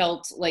just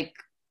felt like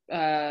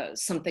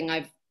something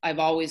I've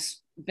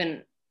always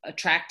been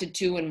attracted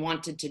to and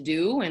wanted to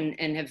do,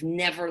 and have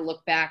never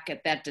looked back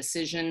at that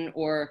decision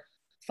or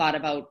thought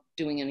about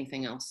doing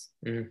anything else.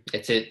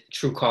 It's a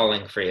true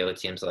calling for you, it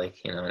seems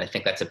like, you know, and I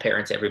think that's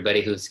apparent to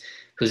everybody who's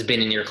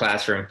been in your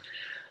classroom.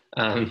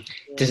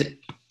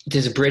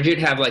 Does Bridget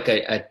have like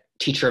a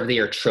Teacher of the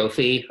Year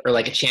trophy, or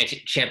like a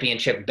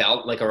championship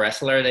belt, like a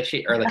wrestler that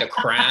she, or like a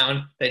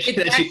crown that she,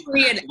 it's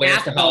actually an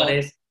wears to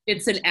holidays?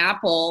 It's an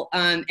apple,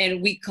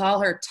 and we call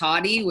her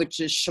Toddy, which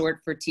is short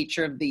for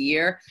Teacher of the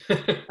Year.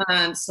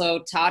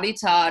 So Toddy,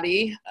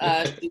 she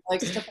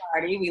likes to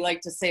party. We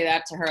like to say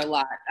that to her a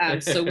lot.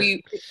 So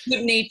we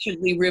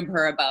good-naturedly rib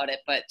her about it,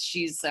 but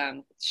she's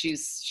a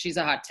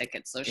hot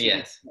ticket. So she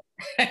yes,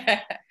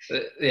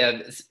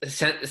 yeah.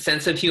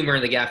 Sense of humor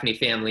in the Gaffney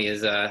family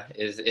is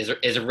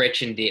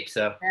rich and deep.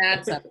 So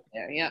that's up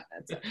there. Yeah,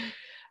 that's up.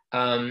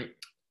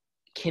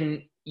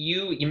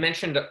 You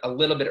mentioned a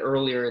little bit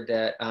earlier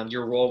that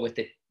your role with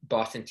the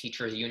Boston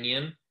Teachers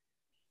Union.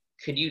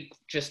 Could you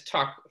just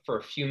talk for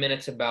a few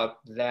minutes about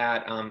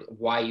that,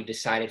 why you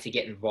decided to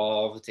get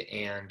involved,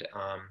 and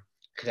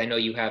because I know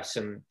you have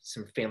some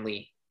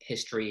family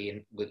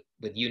history with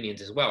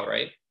unions as well,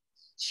 right?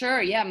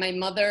 Sure, yeah. My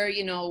mother,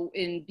 you know,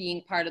 in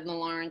being part of the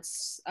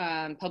Lawrence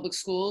Public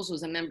Schools,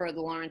 was a member of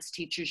the Lawrence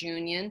Teachers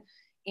Union.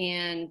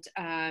 And,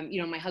 you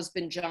know, my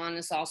husband, John,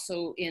 is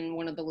also in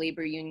one of the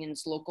labor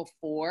unions, Local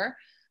 4.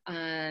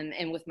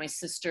 And with my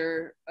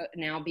sister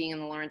now being in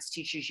the Lawrence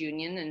Teachers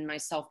Union, and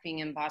myself being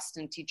in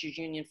Boston Teachers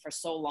Union for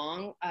so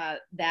long,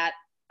 that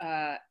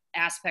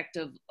aspect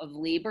of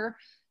labor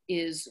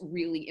is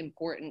really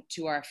important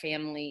to our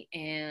family.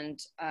 And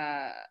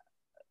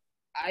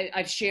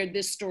I've shared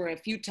this story a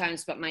few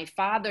times, but my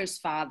father's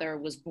father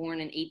was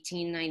born in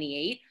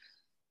 1898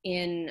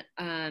 in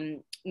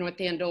North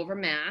Andover,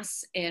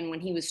 Mass. And when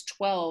he was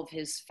 12,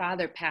 his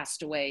father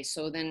passed away.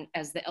 So then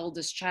as the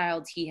eldest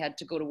child, he had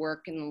to go to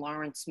work in the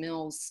Lawrence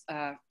Mills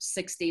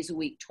 6 days a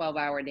week,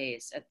 12-hour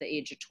days at the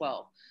age of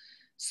 12.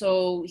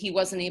 So he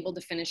wasn't able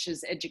to finish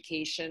his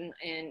education.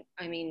 And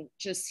I mean,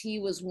 just, he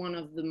was one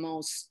of the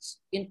most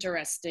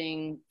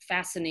interesting,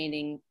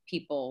 fascinating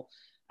people.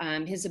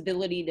 His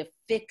ability to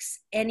fix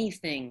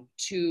anything,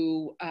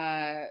 to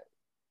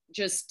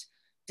just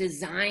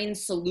design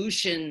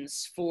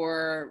solutions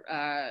for,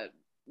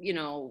 you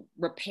know,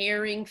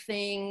 repairing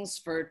things,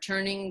 for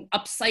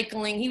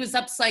upcycling. He was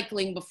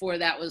upcycling before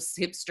that was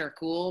hipster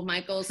cool,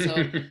 Michael. So,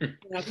 you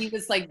know, he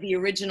was like the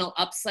original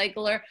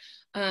upcycler.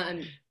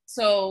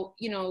 So,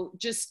 you know,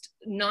 just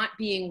not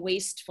being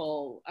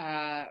wasteful,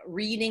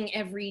 reading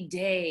every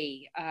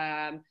day,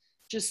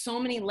 just so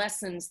many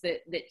lessons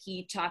that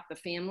he taught the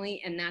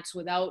family, and that's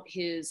without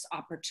his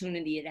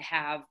opportunity to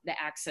have the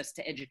access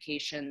to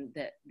education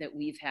that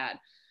we've had.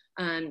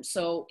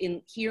 So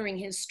in hearing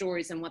his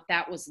stories and what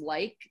that was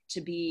like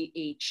to be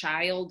a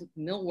child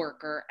mill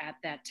worker at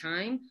that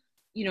time,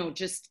 you know,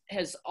 just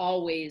has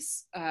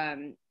always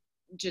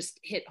just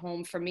hit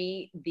home for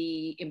me,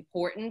 the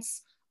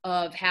importance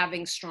of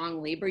having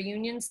strong labor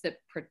unions that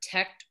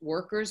protect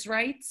workers'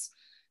 rights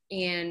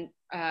and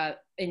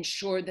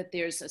ensure that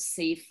there's a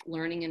safe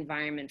learning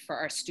environment for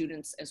our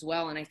students as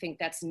well. And I think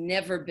that's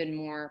never been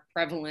more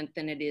prevalent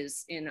than it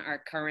is in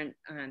our current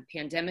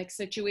pandemic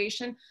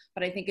situation.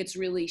 But I think it's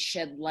really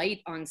shed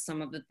light on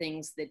some of the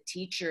things that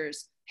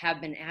teachers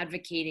have been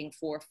advocating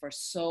for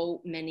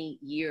so many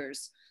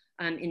years.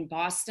 In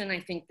Boston, I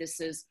think this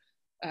is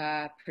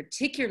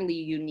particularly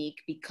unique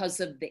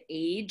because of the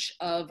age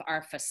of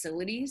our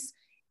facilities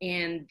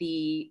and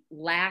the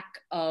lack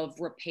of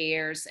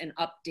repairs and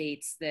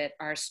updates that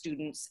our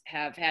students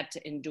have had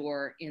to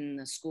endure in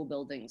the school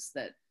buildings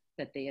that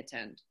they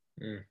attend.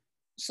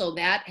 So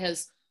that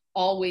has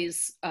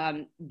always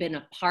been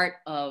a part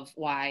of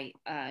why,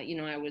 you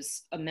know, I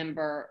was a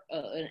member,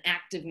 an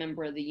active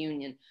member of the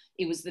union.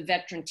 It was the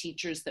veteran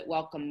teachers that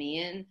welcomed me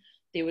in.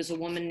 There was a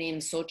woman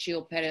named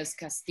Xochitl Perez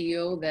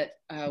Castillo that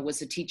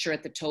was a teacher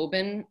at the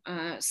Tobin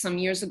some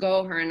years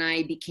ago. Her and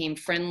I became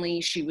friendly.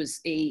 She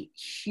was a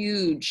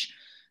hugely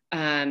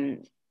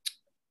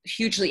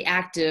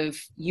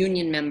active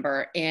union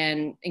member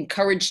and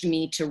encouraged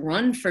me to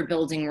run for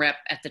building rep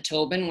at the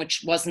Tobin,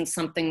 which wasn't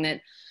something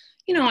that,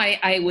 you know,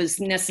 I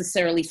was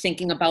necessarily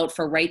thinking about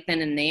for right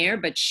then and there.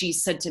 But she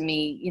said to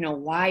me, you know,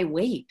 why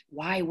wait?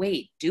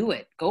 Do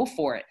it, go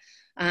for it.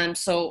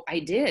 So I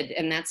did,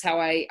 and that's how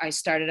I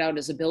started out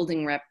as a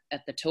building rep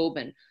at the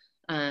Tobin.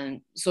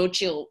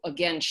 Xochitl,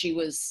 again, she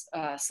was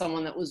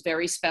someone that was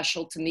very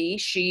special to me.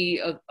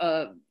 She,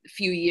 a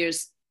few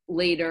years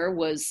later,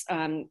 was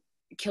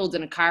killed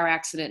in a car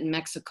accident in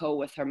Mexico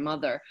with her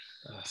mother.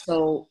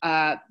 So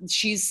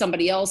she's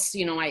somebody else,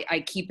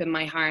 I keep in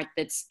my heart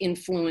that's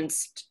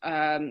influenced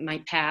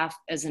my path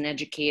as an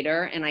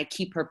educator, and I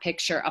keep her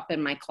picture up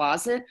in my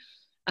closet.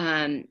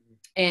 And,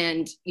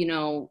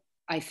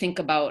 I think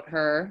about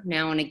her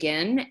now and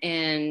again,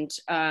 and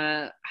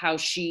how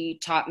she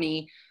taught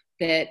me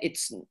that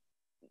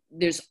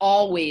there's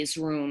always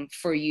room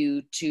for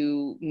you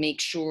to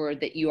make sure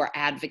that you are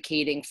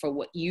advocating for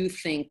what you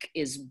think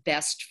is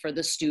best for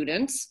the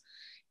students,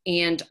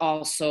 and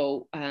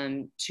also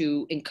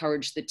to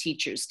encourage the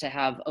teachers to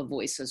have a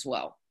voice as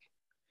well.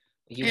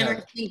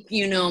 I think,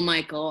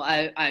 Michael,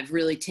 I've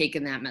really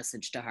taken that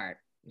message to heart.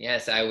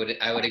 Yes, I would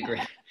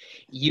agree.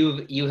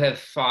 You have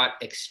fought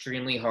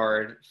extremely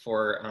hard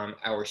for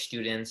our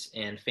students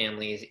and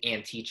families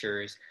and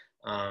teachers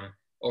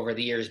over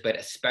the years, but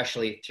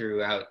especially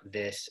throughout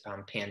this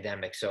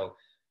pandemic. So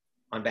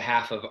on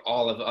behalf of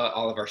all of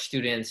our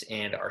students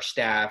and our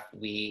staff,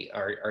 we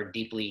are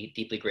deeply,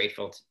 deeply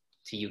grateful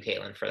to you,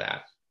 Caitlin, for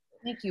that.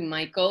 Thank you,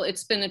 Michael.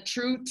 It's been a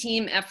true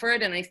team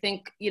effort. And I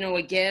think,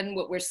 again,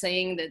 what we're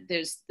saying, that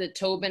the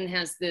Tobin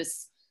has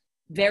this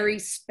very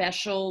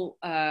special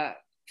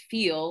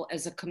feel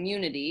as a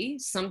community.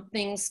 Some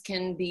things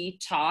can be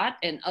taught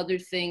and other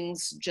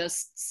things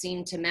just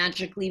seem to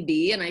magically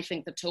be. And I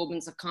think the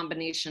Tobin's a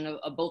combination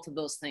of both of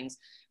those things.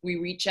 We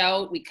reach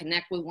out, we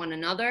connect with one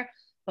another,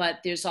 but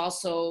there's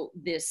also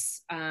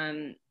this,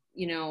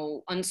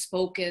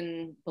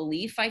 unspoken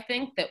belief, I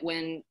think, that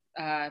when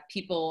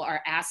people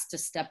are asked to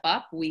step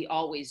up, we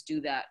always do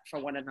that for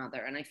one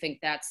another. And I think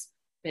that's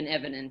been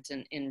evident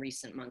in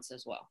recent months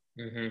as well.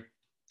 Mm-hmm.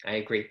 I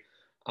agree.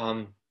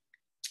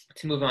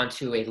 To move on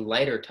to a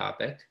lighter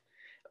topic,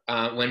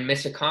 when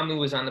Miss Akamu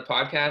was on the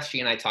podcast, she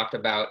and I talked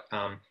about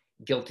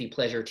guilty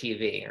pleasure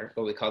TV, or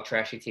what we call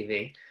trashy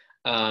TV.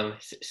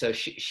 So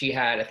she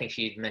had, I think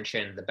she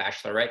mentioned The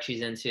Bachelorette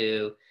she's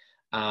into,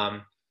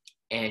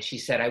 and she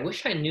said, I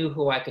wish I knew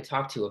who I could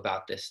talk to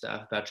about this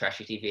stuff, about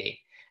trashy TV.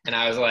 And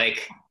I was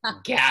like,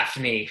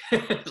 Gaffney,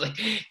 like,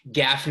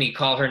 Gaffney,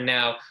 call her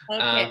now.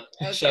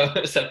 Okay. So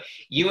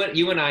you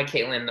and I,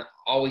 Caitlin,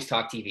 always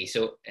talk TV.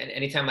 So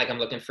anytime like I'm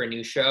looking for a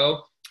new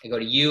show, I go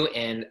to you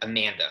and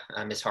Amanda,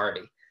 Miss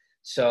Harvey.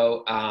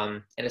 So,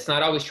 and it's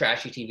not always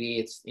trashy TV.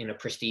 It's,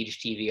 prestige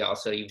TV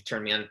also. You've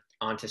turned me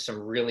on to some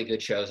really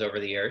good shows over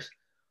the years.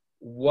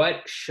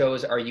 What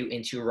shows are you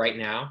into right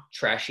now,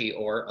 trashy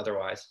or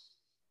otherwise?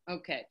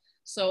 Okay.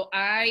 So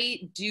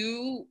I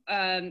do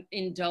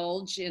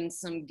indulge in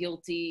some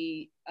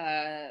guilty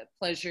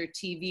pleasure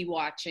TV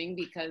watching,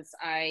 because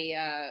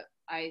I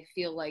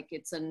feel like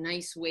it's a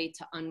nice way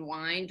to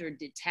unwind or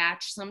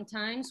detach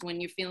sometimes when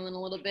you're feeling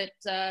a little bit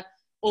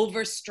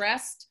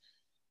overstressed.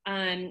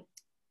 I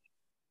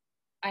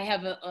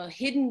have a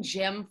hidden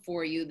gem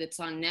for you that's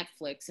on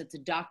Netflix. It's a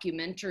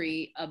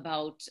documentary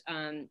about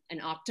an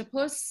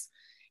octopus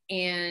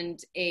and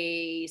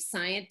a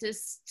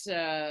scientist,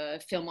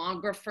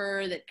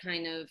 filmographer that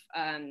kind of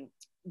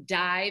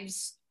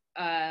dives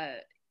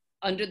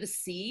under the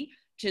sea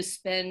to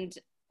spend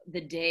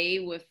the day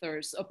with,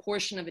 or a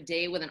portion of a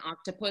day with, an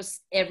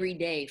octopus every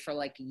day for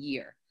like a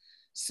year.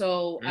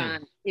 So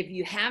if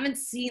you haven't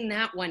seen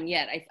that one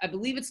yet, I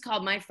believe it's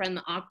called My Friend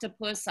the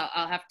Octopus.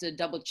 I'll have to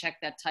double check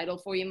that title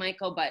for you,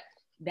 Michael, but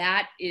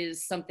that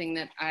is something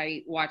that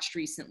I watched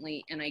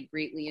recently and I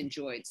greatly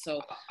enjoyed.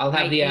 So I'll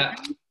have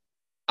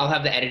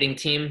the editing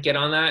team get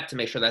on that to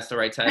make sure that's the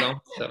right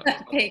title. So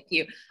thank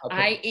you.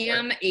 I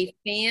am a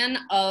fan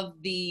of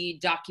the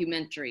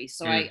documentary.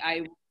 So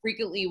I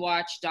frequently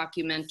watch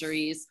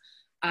documentaries.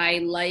 I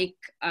like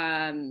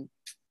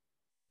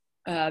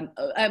I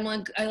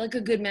like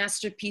a good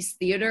masterpiece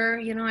theater.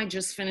 I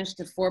just finished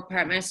a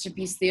 4-part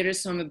masterpiece theater,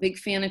 so I'm a big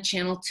fan of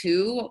Channel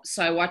 2.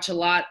 So I watch a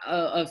lot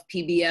of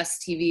PBS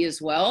TV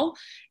as well.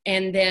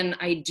 And then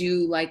I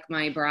do like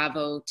my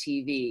Bravo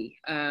TV.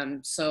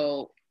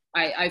 So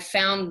I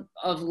found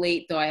of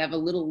late, though, I have a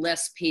little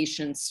less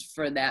patience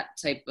for that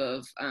type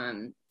of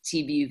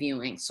TV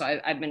viewing. So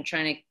I've been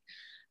trying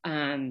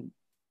to,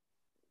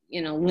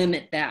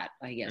 limit that,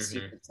 I guess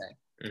you could say.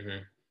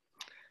 Mm-hmm.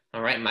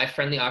 All right, My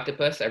Friend the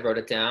Octopus. I wrote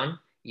it down.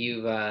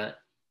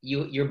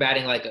 You're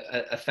batting like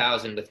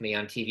 1,000 with me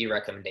on TV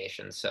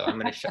recommendations, so I'm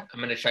gonna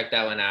check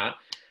that one out.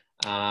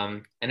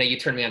 I know you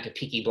turned me on to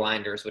Peaky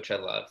Blinders, which I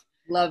love.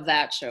 Love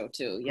that show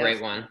too. Yes.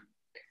 Great one.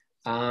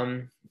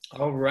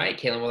 All right,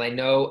 Caitlin. Well, I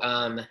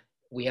know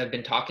we have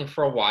been talking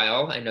for a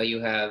while. I know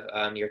you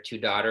have your 2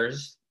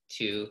 daughters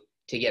to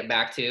get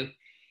back to,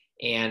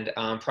 and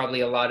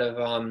probably a lot of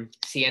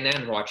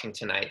CNN watching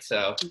tonight.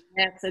 So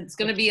yes, it's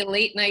going to be a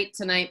late night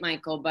tonight,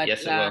 Michael, but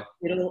yes,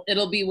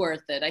 it'll be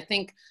worth it. I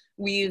think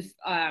we've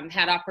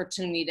had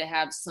opportunity to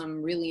have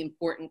some really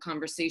important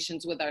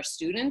conversations with our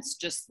students,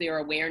 just their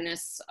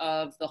awareness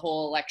of the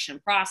whole election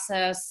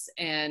process,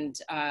 and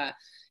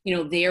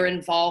their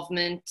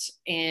involvement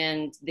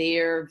and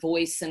their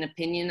voice and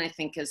opinion, I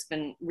think, has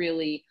been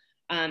really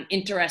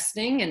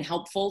interesting and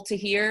helpful to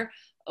hear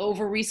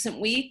over recent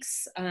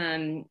weeks.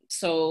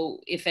 So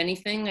if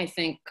anything, I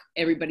think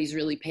everybody's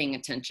really paying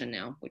attention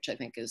now, which I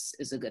think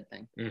is a good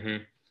thing.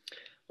 Mm-hmm.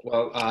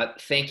 Well,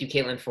 thank you,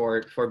 Caitlin,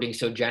 for being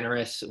so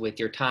generous with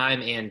your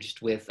time and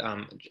just with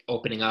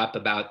opening up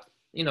about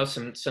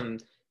some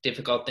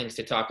difficult things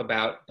to talk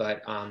about.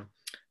 But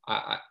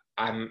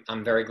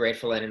I'm very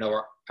grateful, and I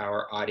know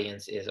our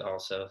audience is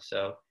also.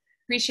 So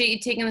appreciate you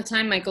taking the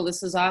time, Michael.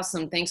 This is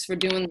awesome. Thanks for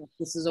doing this.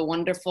 This is a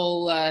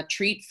wonderful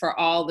treat for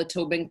all the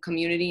Tobin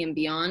community and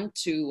beyond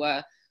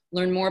to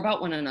learn more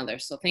about one another.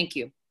 So thank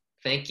you.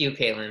 Thank you,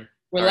 Caitlin.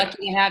 We're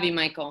lucky to have you,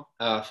 Michael.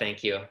 Oh,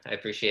 thank you. I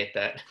appreciate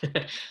that.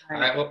 All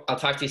right. Well, I'll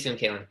talk to you soon,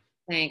 Caitlin.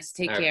 Thanks.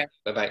 Take care.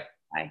 Right. Bye-bye.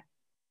 Bye.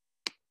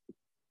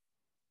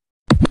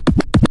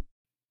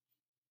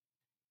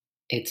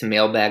 It's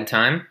mailbag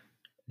time,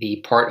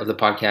 the part of the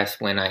podcast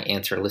when I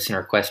answer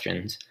listener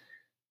questions.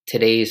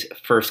 Today's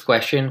first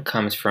question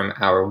comes from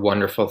our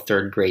wonderful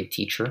third grade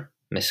teacher,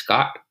 Miss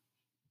Scott.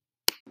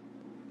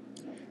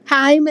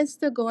 Hi,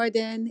 Mr.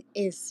 Gordon.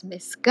 It's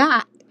Miss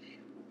Scott.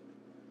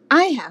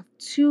 I have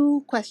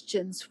 2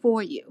 questions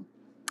for you.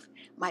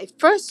 My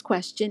first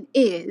question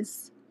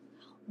is,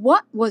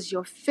 what was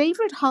your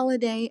favorite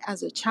holiday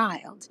as a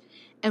child,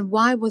 and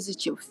why was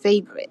it your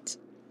favorite?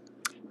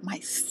 My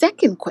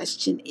second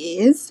question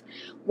is,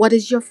 what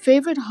is your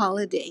favorite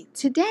holiday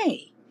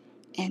today,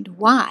 and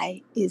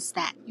why is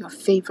that your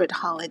favorite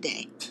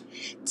holiday?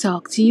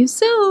 Talk to you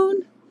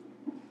soon.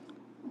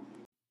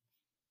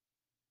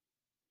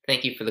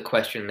 Thank you for the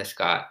question, Miss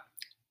Scott.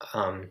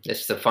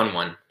 This is a fun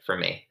one for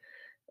me.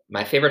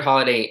 My favorite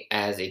holiday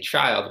as a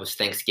child was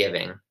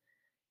Thanksgiving.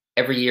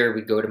 Every year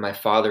we'd go to my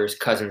father's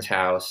cousin's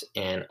house,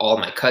 and all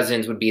my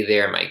cousins would be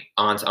there, my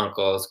aunts,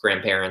 uncles,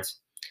 grandparents.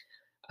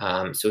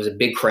 So it was a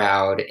big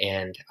crowd,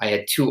 and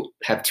I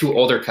have two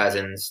older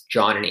cousins,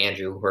 John and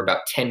Andrew, who are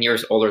about 10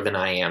 years older than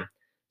I am.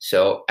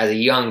 So as a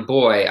young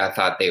boy, I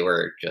thought they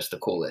were just the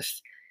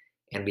coolest.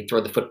 And we'd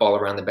throw the football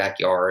around the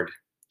backyard,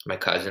 my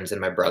cousins and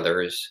my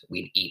brothers.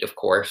 We'd eat, of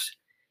course.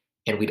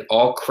 And we'd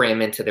all cram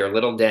into their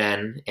little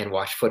den and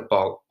watch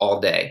football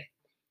all day.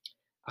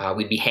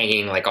 We'd be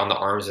hanging like on the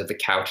arms of the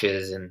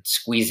couches and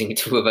squeezing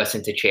 2 of us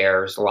into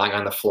chairs, lying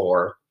on the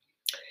floor.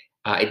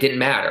 It didn't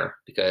matter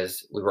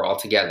because we were all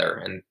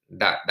together, and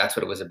that's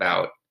what it was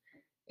about.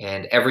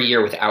 And every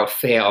year, without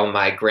fail,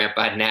 my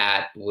grandpa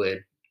Nat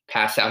would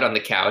pass out on the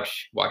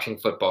couch watching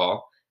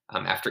football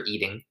after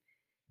eating,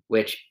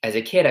 which as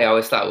a kid I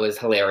always thought was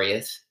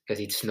hilarious because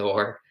he'd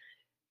snore.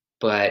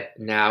 But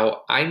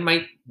now I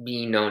might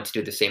be known to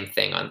do the same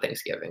thing on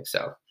Thanksgiving,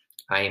 so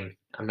I'm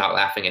not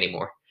laughing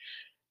anymore.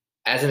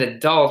 As an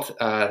adult,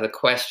 the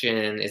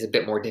question is a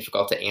bit more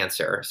difficult to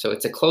answer. So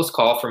it's a close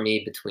call for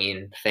me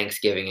between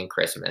Thanksgiving and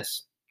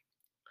Christmas.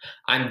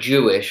 I'm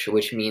Jewish,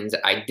 which means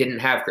I didn't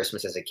have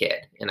Christmas as a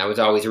kid, and I was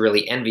always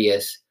really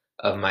envious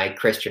of my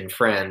Christian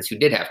friends who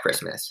did have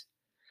Christmas.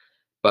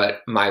 But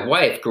my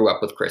wife grew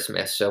up with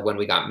Christmas, so when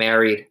we got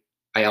married,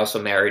 I also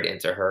married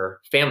into her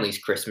family's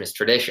Christmas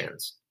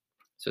traditions.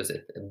 So it's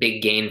a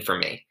big gain for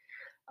me.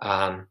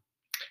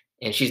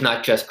 And she's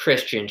not just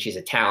Christian, she's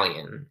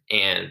Italian.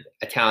 And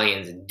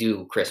Italians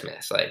do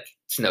Christmas. Like,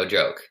 it's no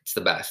joke. It's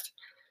the best.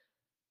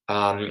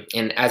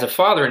 And as a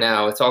father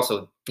now, it's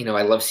also,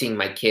 I love seeing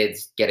my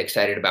kids get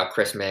excited about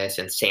Christmas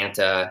and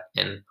Santa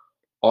and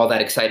all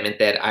that excitement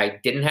that I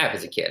didn't have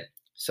as a kid.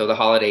 So the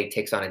holiday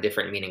takes on a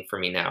different meaning for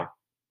me now.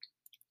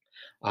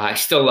 I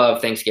still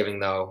love Thanksgiving,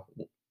 though.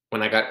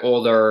 When I got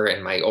older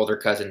and my older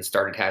cousins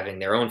started having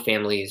their own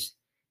families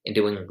and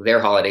doing their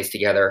holidays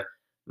together,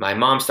 my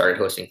mom started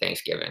hosting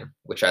Thanksgiving,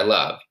 which I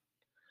love.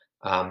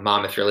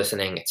 Mom, if you're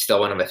listening, it's still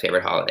one of my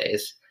favorite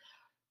holidays.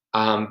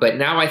 But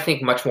now I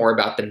think much more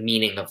about the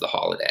meaning of the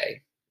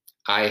holiday.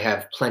 I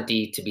have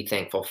plenty to be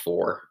thankful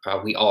for.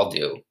 We all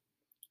do.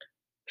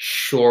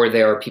 Sure,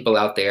 there are people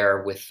out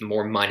there with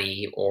more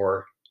money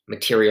or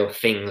material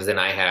things than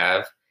I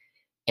have,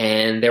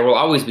 and there will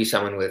always be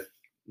someone with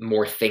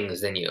more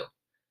things than you.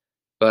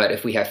 But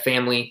if we have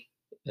family,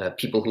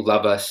 people who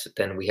love us,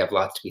 then we have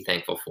lots to be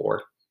thankful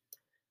for.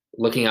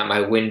 Looking out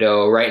my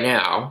window right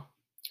now,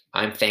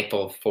 I'm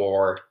thankful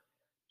for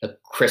the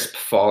crisp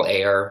fall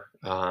air,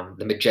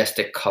 the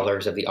majestic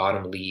colors of the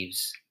autumn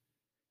leaves,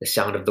 the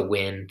sound of the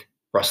wind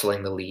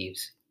rustling the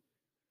leaves,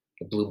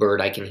 the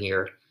bluebird I can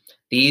hear.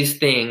 These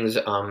things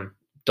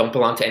don't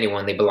belong to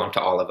anyone, they belong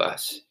to all of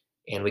us,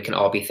 and we can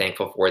all be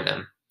thankful for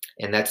them.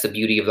 And that's the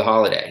beauty of the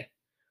holiday.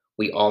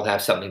 We all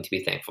have something to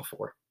be thankful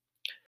for.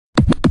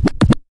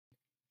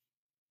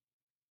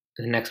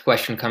 The next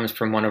question comes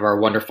from one of our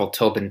wonderful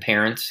Tobin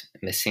parents,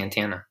 Miss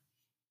Santana.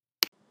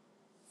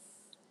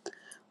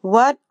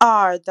 What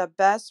are the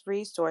best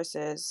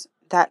resources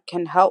that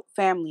can help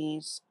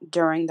families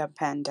during the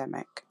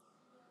pandemic?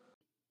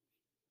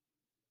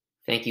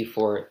 Thank you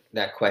for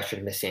that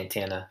question, Miss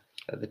Santana.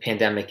 The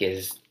pandemic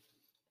is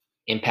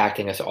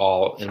impacting us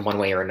all in one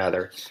way or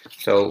another.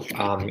 So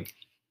I'm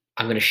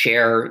going to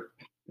share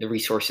the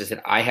resources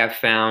that I have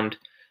found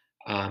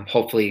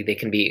Hopefully they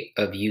can be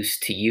of use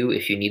to you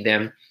if you need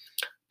them.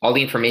 All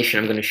the information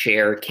I'm going to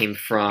share came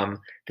from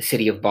the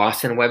City of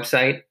Boston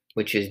website,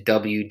 which is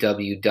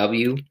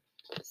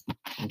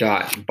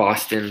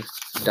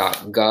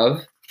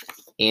www.boston.gov,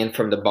 and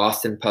from the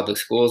Boston Public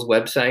Schools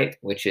website,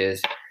 which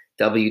is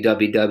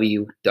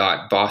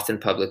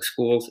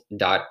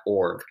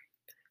www.bostonpublicschools.org.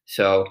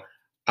 So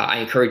I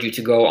encourage you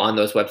to go on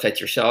those websites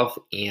yourself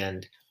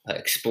and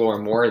explore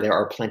more. There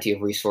are plenty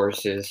of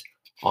resources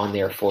on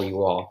there for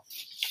you all.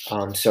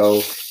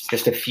 So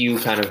just a few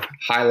kind of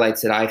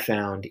highlights that I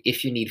found.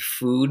 If you need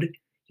food, you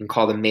can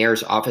call the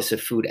Mayor's Office of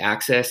Food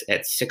Access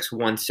at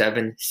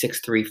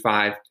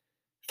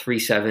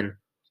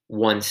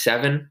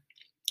 617-635-3717.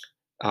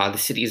 The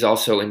city is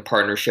also in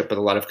partnership with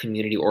a lot of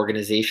community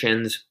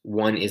organizations.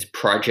 One is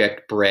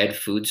Project Bread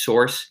Food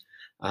Source,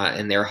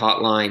 and their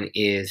hotline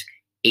is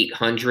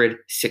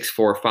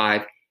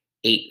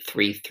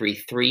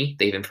 800-645-8333.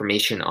 They have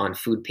information on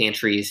food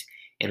pantries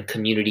and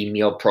community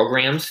meal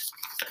programs.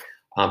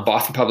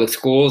 Boston Public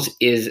Schools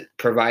is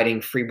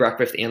providing free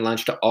breakfast and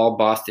lunch to all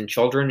Boston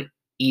children,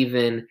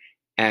 even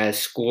as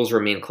schools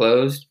remain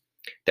closed.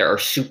 There are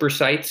super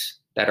sites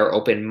that are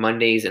open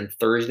Mondays and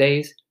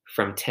Thursdays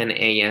from 10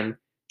 a.m.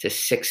 to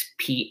 6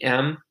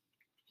 p.m.,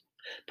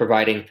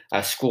 providing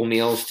school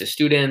meals to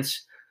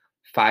students,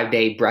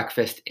 5-day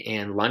breakfast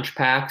and lunch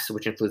packs,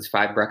 which includes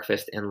 5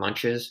 breakfast and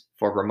lunches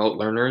for remote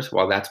learners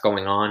while that's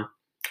going on.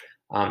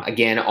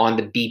 Again, on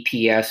the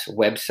BPS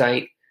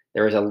website,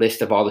 there is a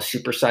list of all the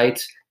super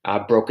sites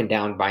broken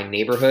down by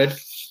neighborhood.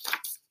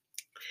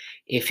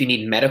 If you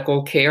need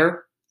medical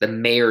care, the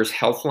Mayor's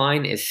Health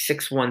Line is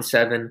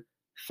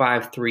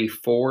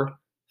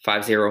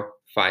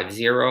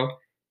 617-534-5050.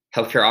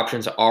 Healthcare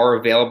options are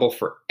available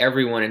for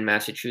everyone in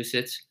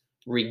Massachusetts,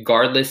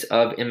 regardless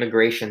of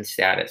immigration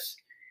status.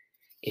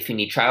 If you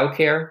need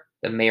childcare,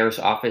 the Mayor's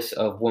Office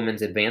of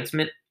Women's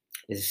Advancement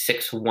is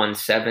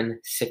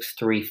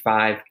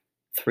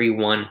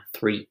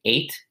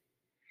 617-635-3138.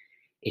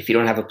 If you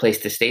don't have a place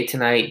to stay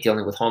tonight,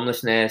 dealing with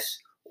homelessness,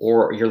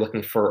 or you're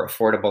looking for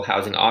affordable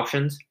housing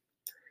options,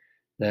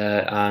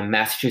 the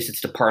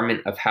Massachusetts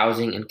Department of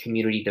Housing and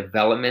Community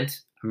Development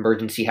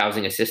Emergency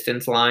Housing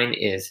Assistance Line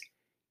is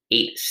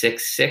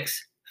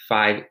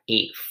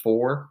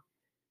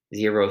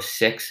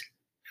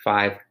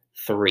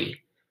 866-584-0653.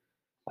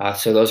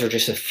 So those are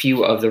just a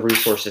few of the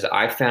resources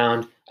I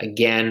found.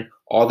 Again,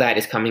 all that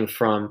is coming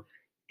from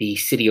the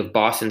City of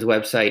Boston's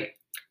website,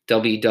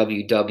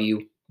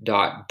 www.boston.gov,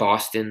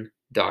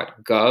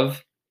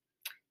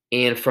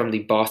 and from the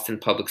Boston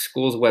Public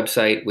Schools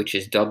website, which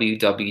is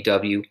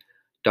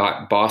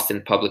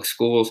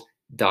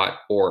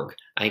www.bostonpublicschools.org.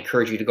 I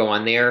encourage you to go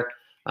on there.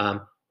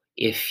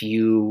 If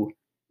you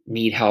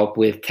need help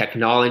with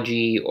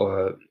technology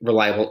or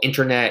reliable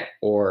internet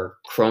or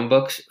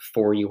Chromebooks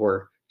for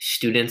your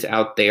students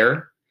out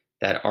there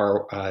that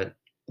are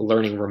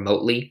learning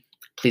remotely,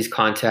 please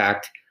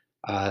contact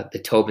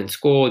the Tobin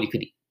School. You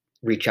could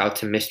reach out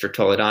to Mr.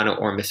 Toledano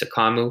or Ms.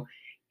 Akamu,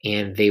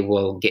 and they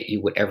will get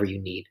you whatever you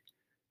need.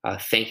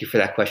 Thank you for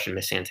that question,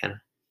 Ms.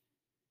 Santana.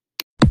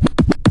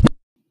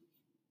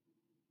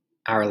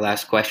 Our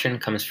last question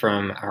comes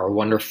from our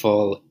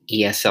wonderful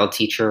ESL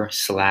teacher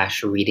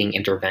 / reading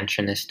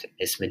interventionist,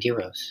 Ms.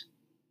 Medeiros.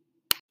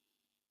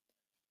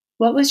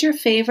 What was your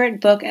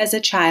favorite book as a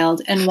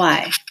child and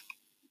why?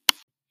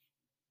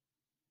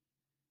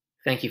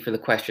 Thank you for the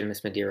question,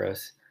 Ms.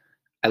 Medeiros.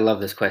 I love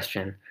this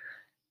question.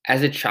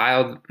 As a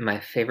child, my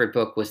favorite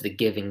book was The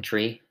Giving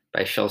Tree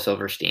by Shel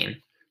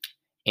Silverstein.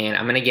 And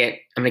I'm gonna get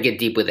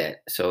deep with it,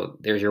 so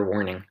there's your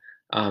warning.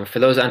 For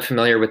those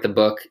unfamiliar with the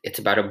book, it's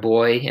about a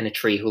boy and a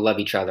tree who love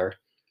each other.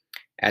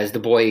 As the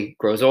boy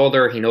grows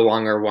older, he no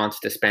longer wants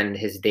to spend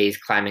his days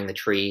climbing the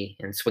tree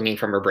and swinging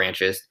from her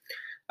branches.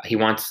 He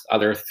wants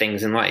other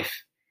things in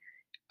life.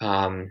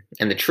 And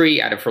the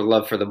tree, out of her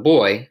love for the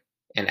boy,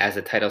 and as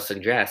the title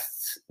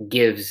suggests,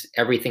 gives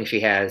everything she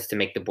has to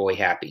make the boy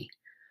happy.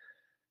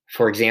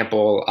 For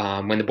example,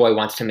 when the boy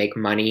wants to make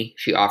money,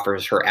 she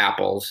offers her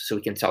apples so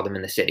he can sell them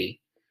in the city.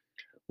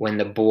 When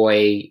the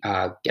boy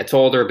gets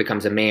older,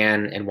 becomes a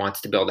man, and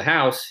wants to build a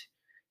house,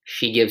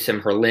 she gives him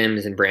her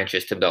limbs and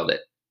branches to build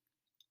it.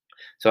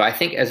 So I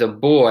think as a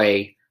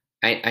boy,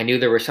 I knew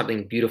there was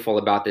something beautiful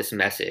about this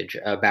message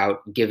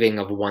about giving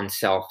of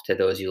oneself to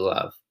those you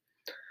love.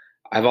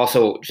 I've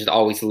also just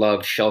always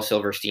loved Shel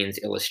Silverstein's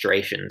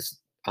illustrations.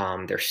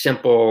 They're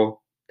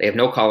simple, they have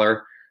no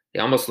color, they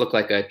almost look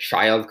like a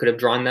child could have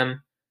drawn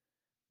them,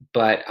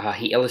 but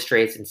he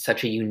illustrates in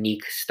such a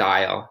unique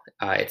style.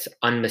 It's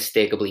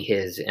unmistakably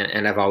his,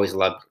 and I've always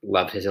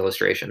loved his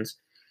illustrations.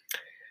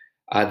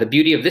 The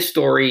beauty of this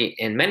story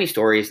and many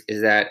stories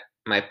is that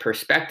my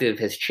perspective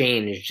has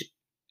changed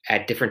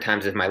at different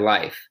times of my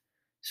life.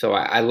 So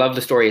I loved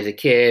the story as a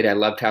kid. I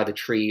loved how the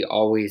tree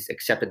always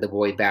accepted the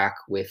boy back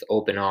with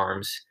open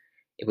arms.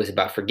 It was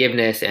about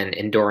forgiveness and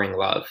enduring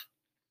love.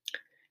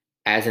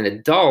 As an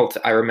adult,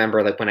 I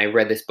remember when I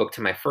read this book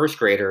to my first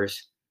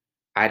graders,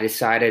 I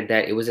decided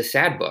that it was a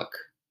sad book.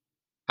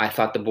 I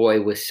thought the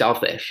boy was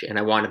selfish, and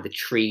I wanted the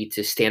tree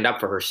to stand up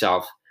for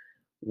herself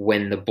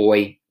when the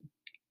boy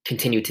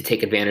continued to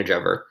take advantage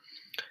of her.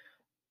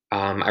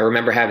 I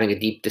remember having a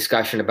deep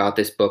discussion about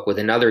this book with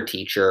another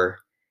teacher,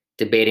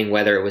 debating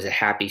whether it was a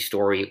happy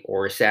story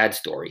or a sad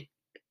story.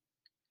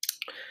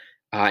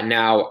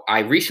 Now, I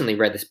recently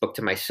read this book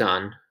to my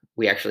son.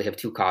 We actually have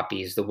 2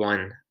 copies, the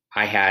one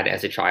I had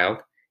as a child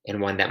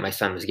and one that my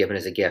son was given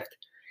as a gift.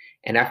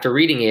 And after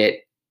reading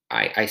it,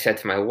 I said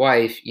to my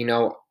wife,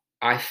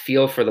 I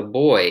feel for the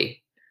boy.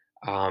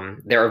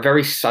 There are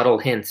very subtle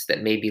hints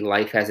that maybe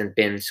life hasn't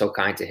been so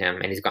kind to him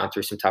and he's gone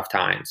through some tough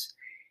times.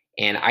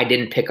 And I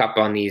didn't pick up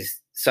on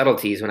these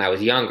subtleties when I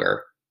was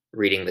younger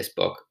reading this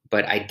book,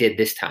 but I did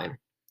this time.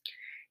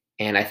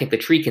 And I think the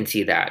tree can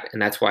see that.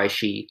 And that's why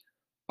she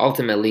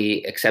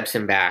ultimately accepts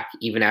him back,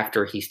 even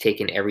after he's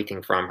taken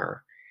everything from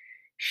her.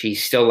 She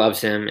still loves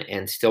him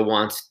and still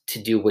wants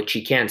to do what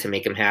she can to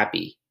make him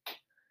happy.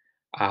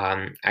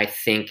 I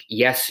think,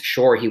 yes,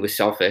 sure, he was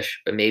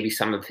selfish, but maybe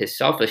some of his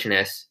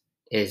selfishness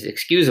is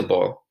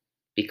excusable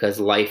because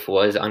life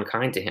was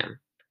unkind to him.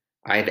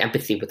 I have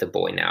empathy with the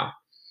boy now.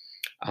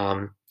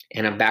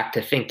 And I'm back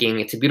to thinking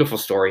it's a beautiful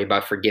story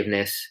about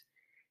forgiveness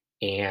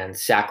and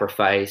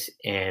sacrifice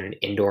and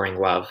enduring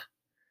love.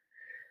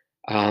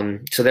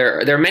 So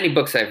there are many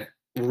books I've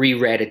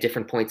reread at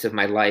different points of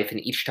my life, and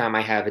each time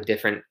I have a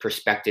different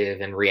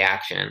perspective and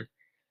reaction.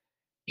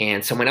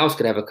 And someone else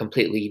could have a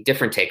completely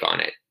different take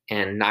on it,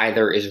 and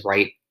neither is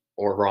right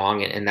or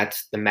wrong, and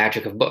that's the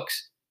magic of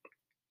books.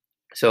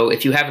 So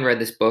if you haven't read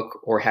this book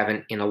or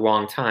haven't in a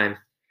long time,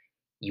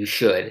 you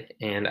should,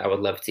 and I would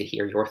love to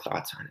hear your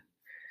thoughts on it.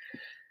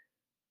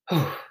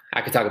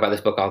 I could talk about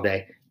this book all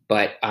day,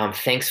 but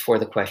thanks for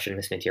the question,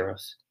 Ms.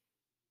 Medeiros.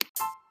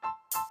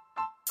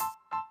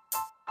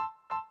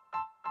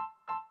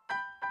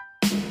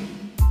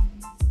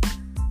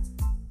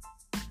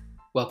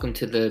 Welcome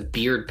to the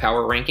Beard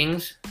Power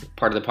Rankings,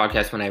 part of the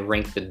podcast when I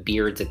rank the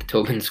beards at the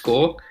Tobin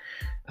School.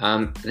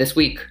 This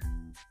week,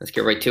 let's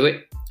get right to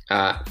it.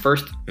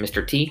 First,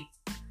 Mr. T.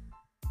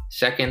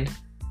 Second,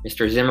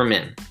 Mr.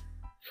 Zimmerman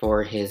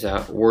for his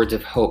words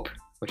of hope,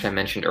 which I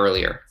mentioned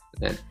earlier,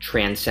 that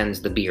transcends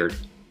the beard.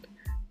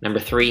 Number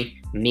 3,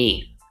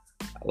 me.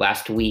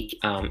 Last week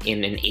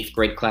in an 8th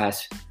grade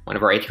class, one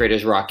of our 8th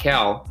graders,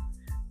 Raquel,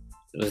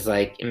 was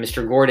like,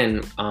 Mr.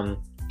 Gordon,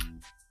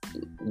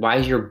 why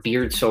is your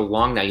beard so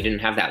long now? You didn't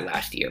have that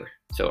last year.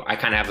 So I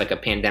kind of have like a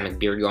pandemic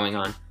beard going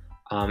on.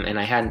 And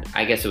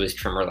I guess it was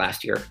trimmer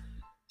last year.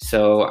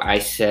 So I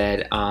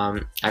said, I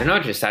don't know, I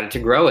just decided to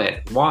grow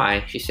it.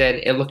 Why? She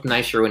said, it looked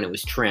nicer when it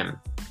was trim.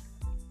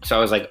 So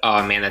I was like,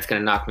 oh man, that's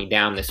going to knock me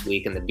down this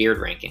week in the beard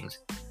rankings.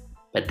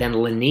 But then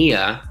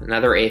Linnea,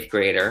 another 8th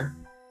grader,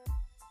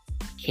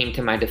 came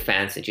to my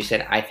defense and she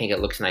said, I think it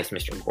looks nice,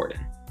 Mr.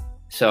 Gordon.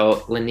 So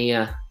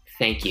Linnea,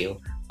 thank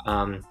you.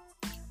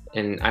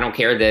 And I don't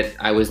care that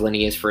I was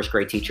Linnea's 1st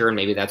grade teacher, and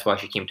maybe that's why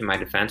she came to my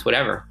defense,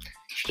 whatever.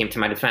 She came to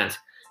my defense.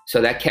 So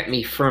that kept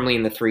me firmly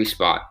in the 3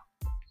 spot.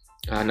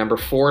 Number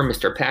 4,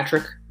 Mr.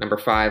 Patrick. Number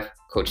 5,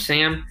 Coach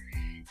Sam.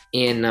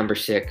 And number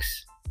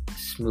 6,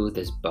 smooth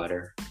as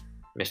butter,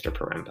 Mr.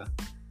 Paremba.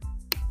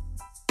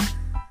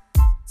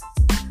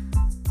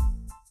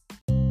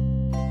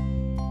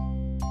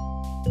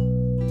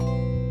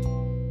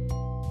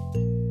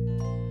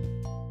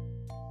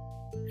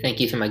 Thank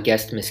you to my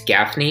guest, Miss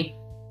Gaffney,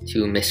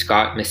 to Miss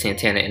Scott, Miss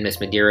Santana, and Miss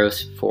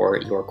Medeiros for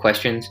your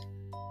questions.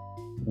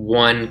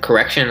 One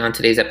correction on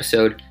today's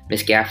episode,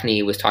 Miss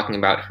Gaffney was talking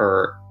about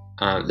her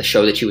the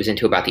show that she was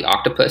into about the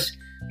octopus.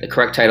 The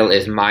correct title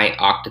is My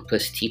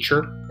Octopus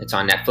Teacher. It's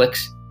on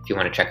Netflix if you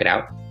want to check it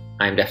out.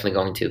 I'm definitely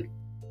going to.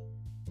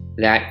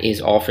 That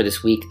is all for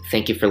this week.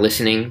 Thank you for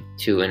listening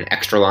to an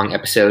extra long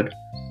episode.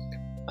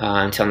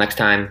 Until next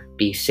time,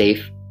 be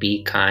safe,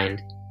 be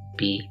kind,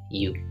 be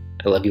you.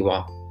 I love you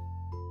all.